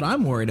say? That's what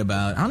I'm worried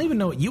about. I don't even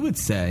know what you would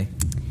say.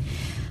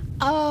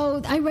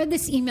 Oh, I read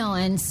this email,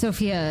 and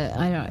Sophia,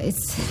 I don't know,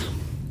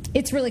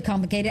 it's really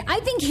complicated.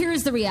 I think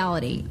here's the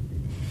reality.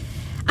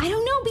 I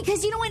don't know,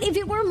 because you know what? If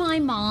it were my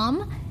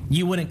mom,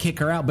 you wouldn't kick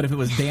her out, but if it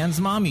was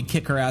Dan's mom, you'd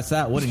kick her ass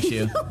out, wouldn't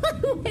you?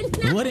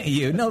 Wouldn't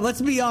you? No,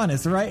 let's be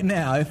honest right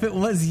now. If it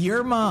was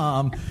your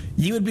mom,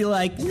 you would be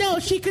like, no,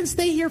 she can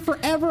stay here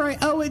forever. I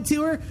owe it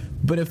to her.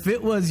 But if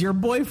it was your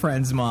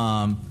boyfriend's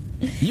mom,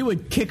 you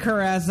would kick her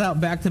ass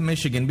out back to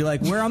Michigan. Be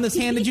like, where on this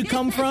hand did you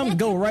come from?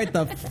 Go right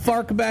the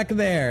fuck back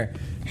there.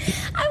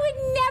 I would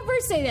never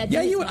say that.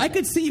 Yeah, you would. I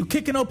could see you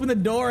kicking open the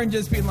door and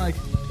just being like,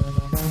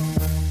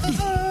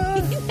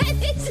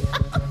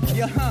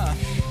 yeah.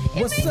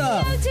 What's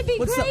up?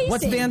 What's up?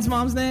 What's Dan's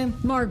mom's name?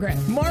 Margaret.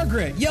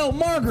 Margaret. Yo,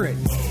 Margaret.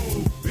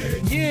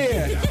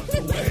 Yeah.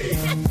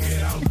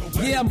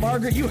 Yeah,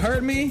 Margaret, you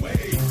heard me?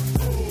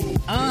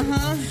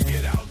 Uh-huh.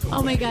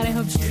 Oh, my God, I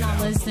hope she's not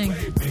listening.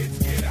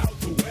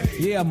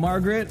 Yeah,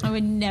 Margaret. I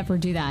would never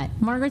do that.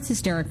 Margaret's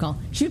hysterical.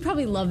 She would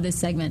probably love this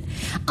segment.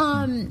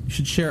 You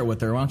should share it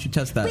with her. Why don't you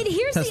test that? But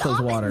here's test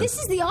those waters. This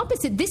is the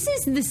opposite. This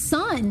is the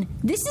son.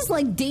 This is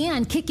like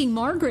Dan kicking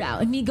Margaret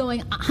out and me going,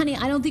 honey,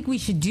 I don't think we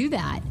should do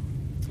that.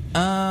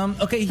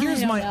 Okay,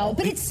 here's my...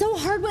 But it's so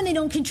hard when they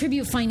don't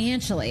contribute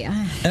financially.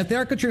 If they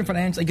are contributing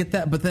financially, I get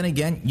that. But then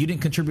again, you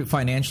didn't contribute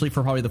financially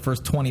for probably the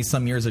first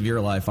 20-some years of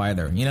your life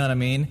either. You know what I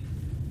mean?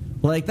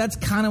 Like, that's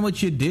kind of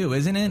what you do,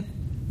 isn't it?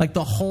 Like,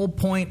 the whole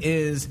point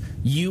is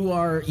you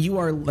are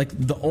like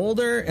the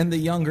older and the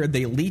younger,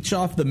 they leech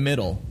off the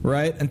middle,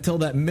 right? Until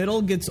that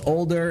middle gets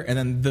older, and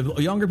then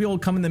the younger people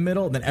come in the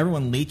middle, and then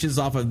everyone leeches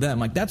off of them.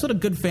 Like, that's what a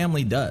good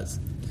family does,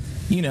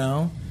 you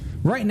know?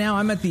 Right now,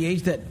 I'm at the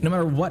age that no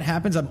matter what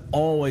happens, I'm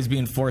always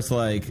being forced to,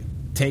 like,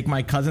 take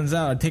my cousins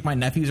out, take my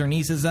nephews or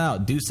nieces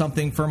out, do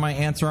something for my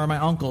aunts or my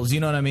uncles,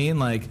 you know what I mean?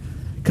 Like,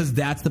 because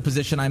that's the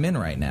position I'm in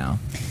right now.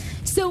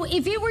 So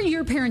if it were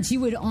your parents,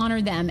 you would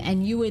honor them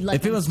and you would let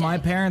them stay? If it was my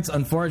parents,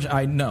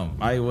 unfortunately,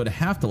 I would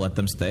have to let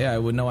them stay. I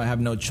would know I have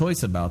no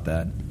choice about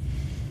that.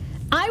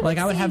 I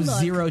would have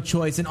zero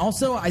choice. And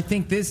also, I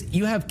think this,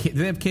 you have kids. Do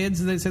they have kids?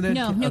 Did they say that?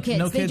 No kids.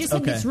 No they kids? just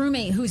have this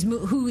roommate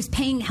who's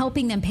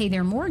helping them pay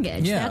their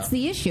mortgage. Yeah. That's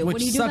the issue. Which what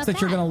do you do sucks about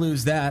that you're going to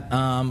lose that.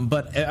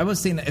 But I was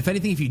saying that if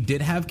anything, if you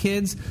did have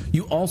kids,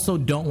 you also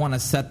don't want to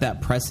set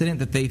that precedent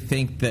that they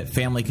think that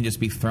family can just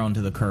be thrown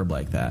to the curb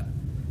like that.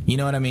 You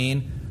know what I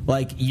mean?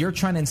 Like, you're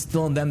trying to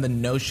instill in them the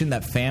notion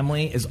that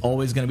family is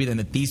always going to be there, and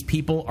that these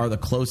people are the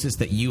closest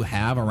that you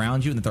have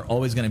around you, and that they're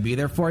always going to be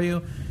there for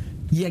you.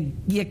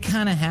 You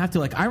kind of have to.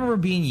 Like, I remember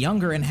being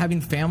younger and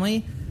having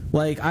family.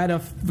 Like, I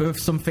had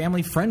some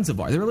family friends of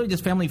ours. They were really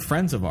just family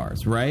friends of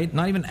ours, right?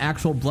 Not even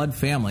actual blood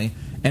family.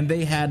 And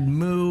they had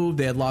moved,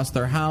 they had lost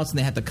their house, and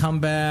they had to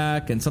come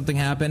back, and something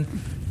happened.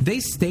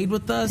 They stayed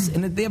with us,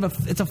 and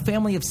it's a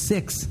family of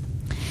 6.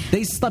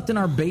 They slept in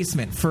our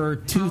basement for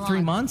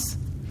 2-3 months.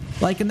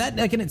 Like, and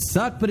it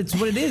sucked, but it's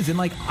what it is. And,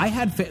 like, I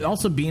had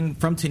also being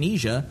from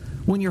Tunisia,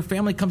 when your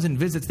family comes and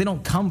visits, they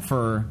don't come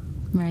for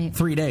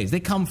 3 days. They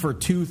come for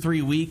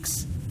 2-3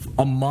 weeks,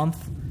 a month,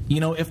 you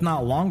know, if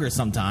not longer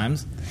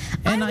sometimes.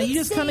 And you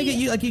just kind of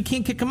get, you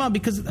can't kick them out,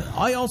 because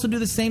I also do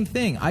the same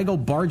thing. I go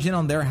barge in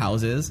on their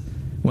houses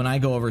when I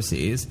go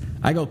overseas.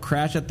 I go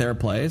crash at their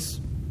place.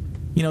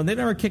 You know, they've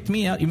never kicked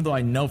me out, even though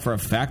I know for a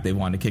fact they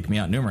wanted to kick me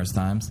out numerous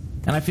times.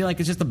 And I feel like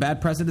it's just a bad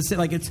precedent to say.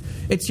 Like,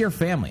 it's your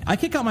family. I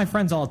kick out my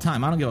friends all the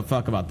time. I don't give a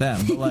fuck about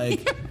them. But,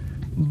 like,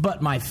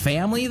 but my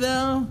family,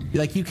 though,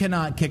 like, you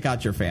cannot kick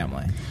out your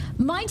family.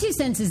 My 2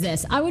 cents is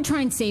this. I would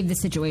try and save the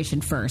situation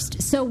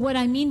first. So what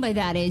I mean by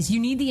that is you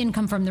need the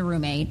income from the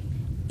roommate.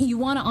 you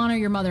want to honor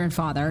your mother and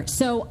father.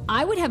 So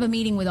I would have a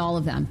meeting with all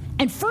of them.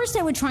 And first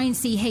I would try and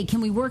see, hey,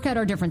 can we work out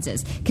our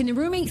differences? Can the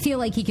roommate feel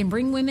like he can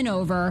bring women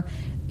over,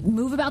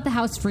 move about the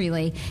house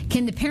freely?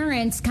 Can the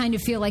parents kind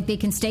of feel like they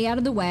can stay out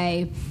of the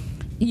way?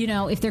 You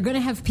know, if they're going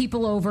to have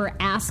people over,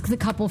 ask the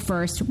couple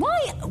first. Why?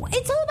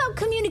 It's all about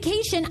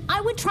communication. I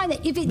would try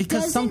that. If it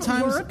doesn't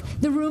work,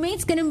 the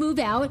roommate's going to move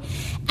out.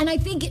 And I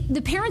think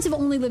the parents have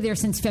only lived there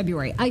since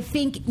February. I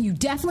think you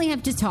definitely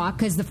have to talk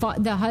because the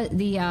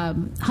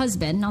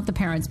husband, not the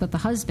parents, but the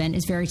husband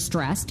is very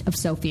stressed of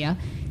Sophia.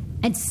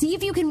 And see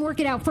if you can work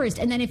it out first.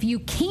 And then if you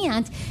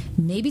can't,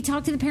 maybe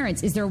talk to the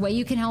parents. Is there a way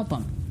you can help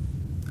them?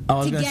 I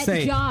was going to to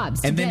say,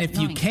 jobs. And then if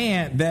you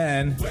can't,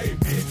 then...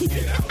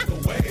 Get out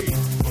the way.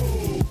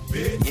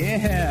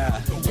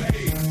 Yeah.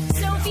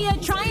 Sophia,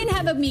 try and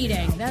have a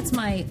meeting.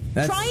 Try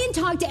and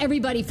talk to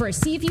everybody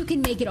first. See if you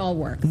can make it all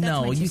work.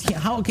 No, you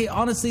can't. Okay,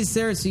 honestly,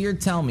 Sarah, so you're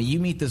telling me you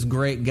meet this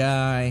great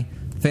guy,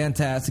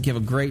 fantastic, you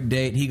have a great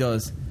date. He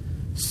goes,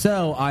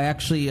 so I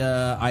actually,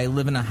 I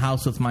live in a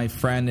house with my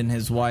friend and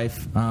his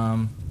wife. I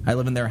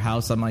live in their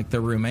house. I'm like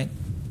their roommate.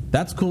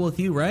 That's cool with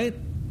you, right?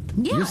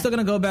 Yeah. You're still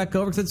going to go back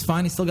over because it's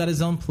fine. He's still got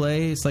his own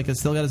place. Like, he's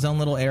still got his own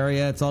little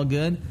area. It's all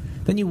good.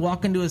 Then you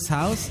walk into his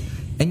house...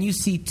 and you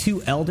see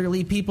two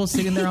elderly people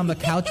sitting there on the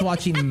couch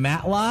watching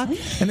Matlock,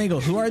 and they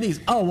go, who are these?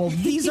 Oh, well,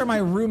 these are my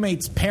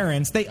roommate's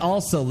parents. They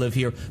also live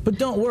here. But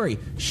don't worry,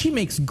 she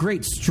makes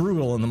great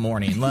strudel in the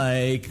morning.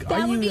 Like,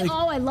 that would be,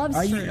 I love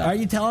strudel. Are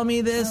you telling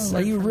me this?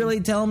 Are you really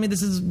telling me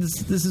this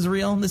is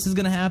real? This is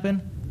going to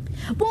happen?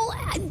 Well,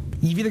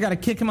 you've either got to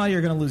kick him out or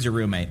you're going to lose your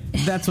roommate.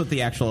 That's what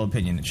the actual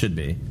opinion should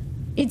be.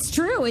 It's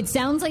true. It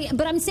sounds like,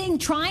 but I'm saying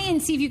try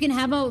and see if you can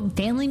have a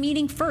family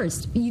meeting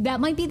first. That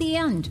might be the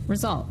end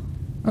result.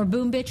 Or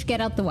boom, bitch,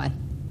 get out the way.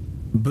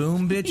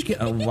 Boom, bitch,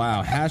 oh,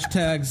 wow.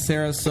 Hashtag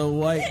Sarah So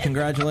White.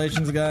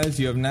 Congratulations, guys.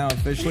 You have now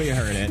officially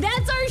heard it.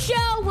 That's our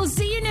show. We'll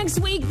see you next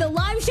week. The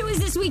live show is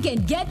this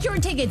weekend. Get your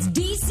tickets.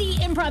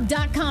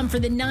 DCimprov.com for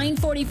the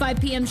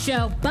 9:45 p.m.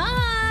 show.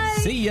 Bye.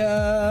 See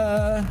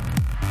ya.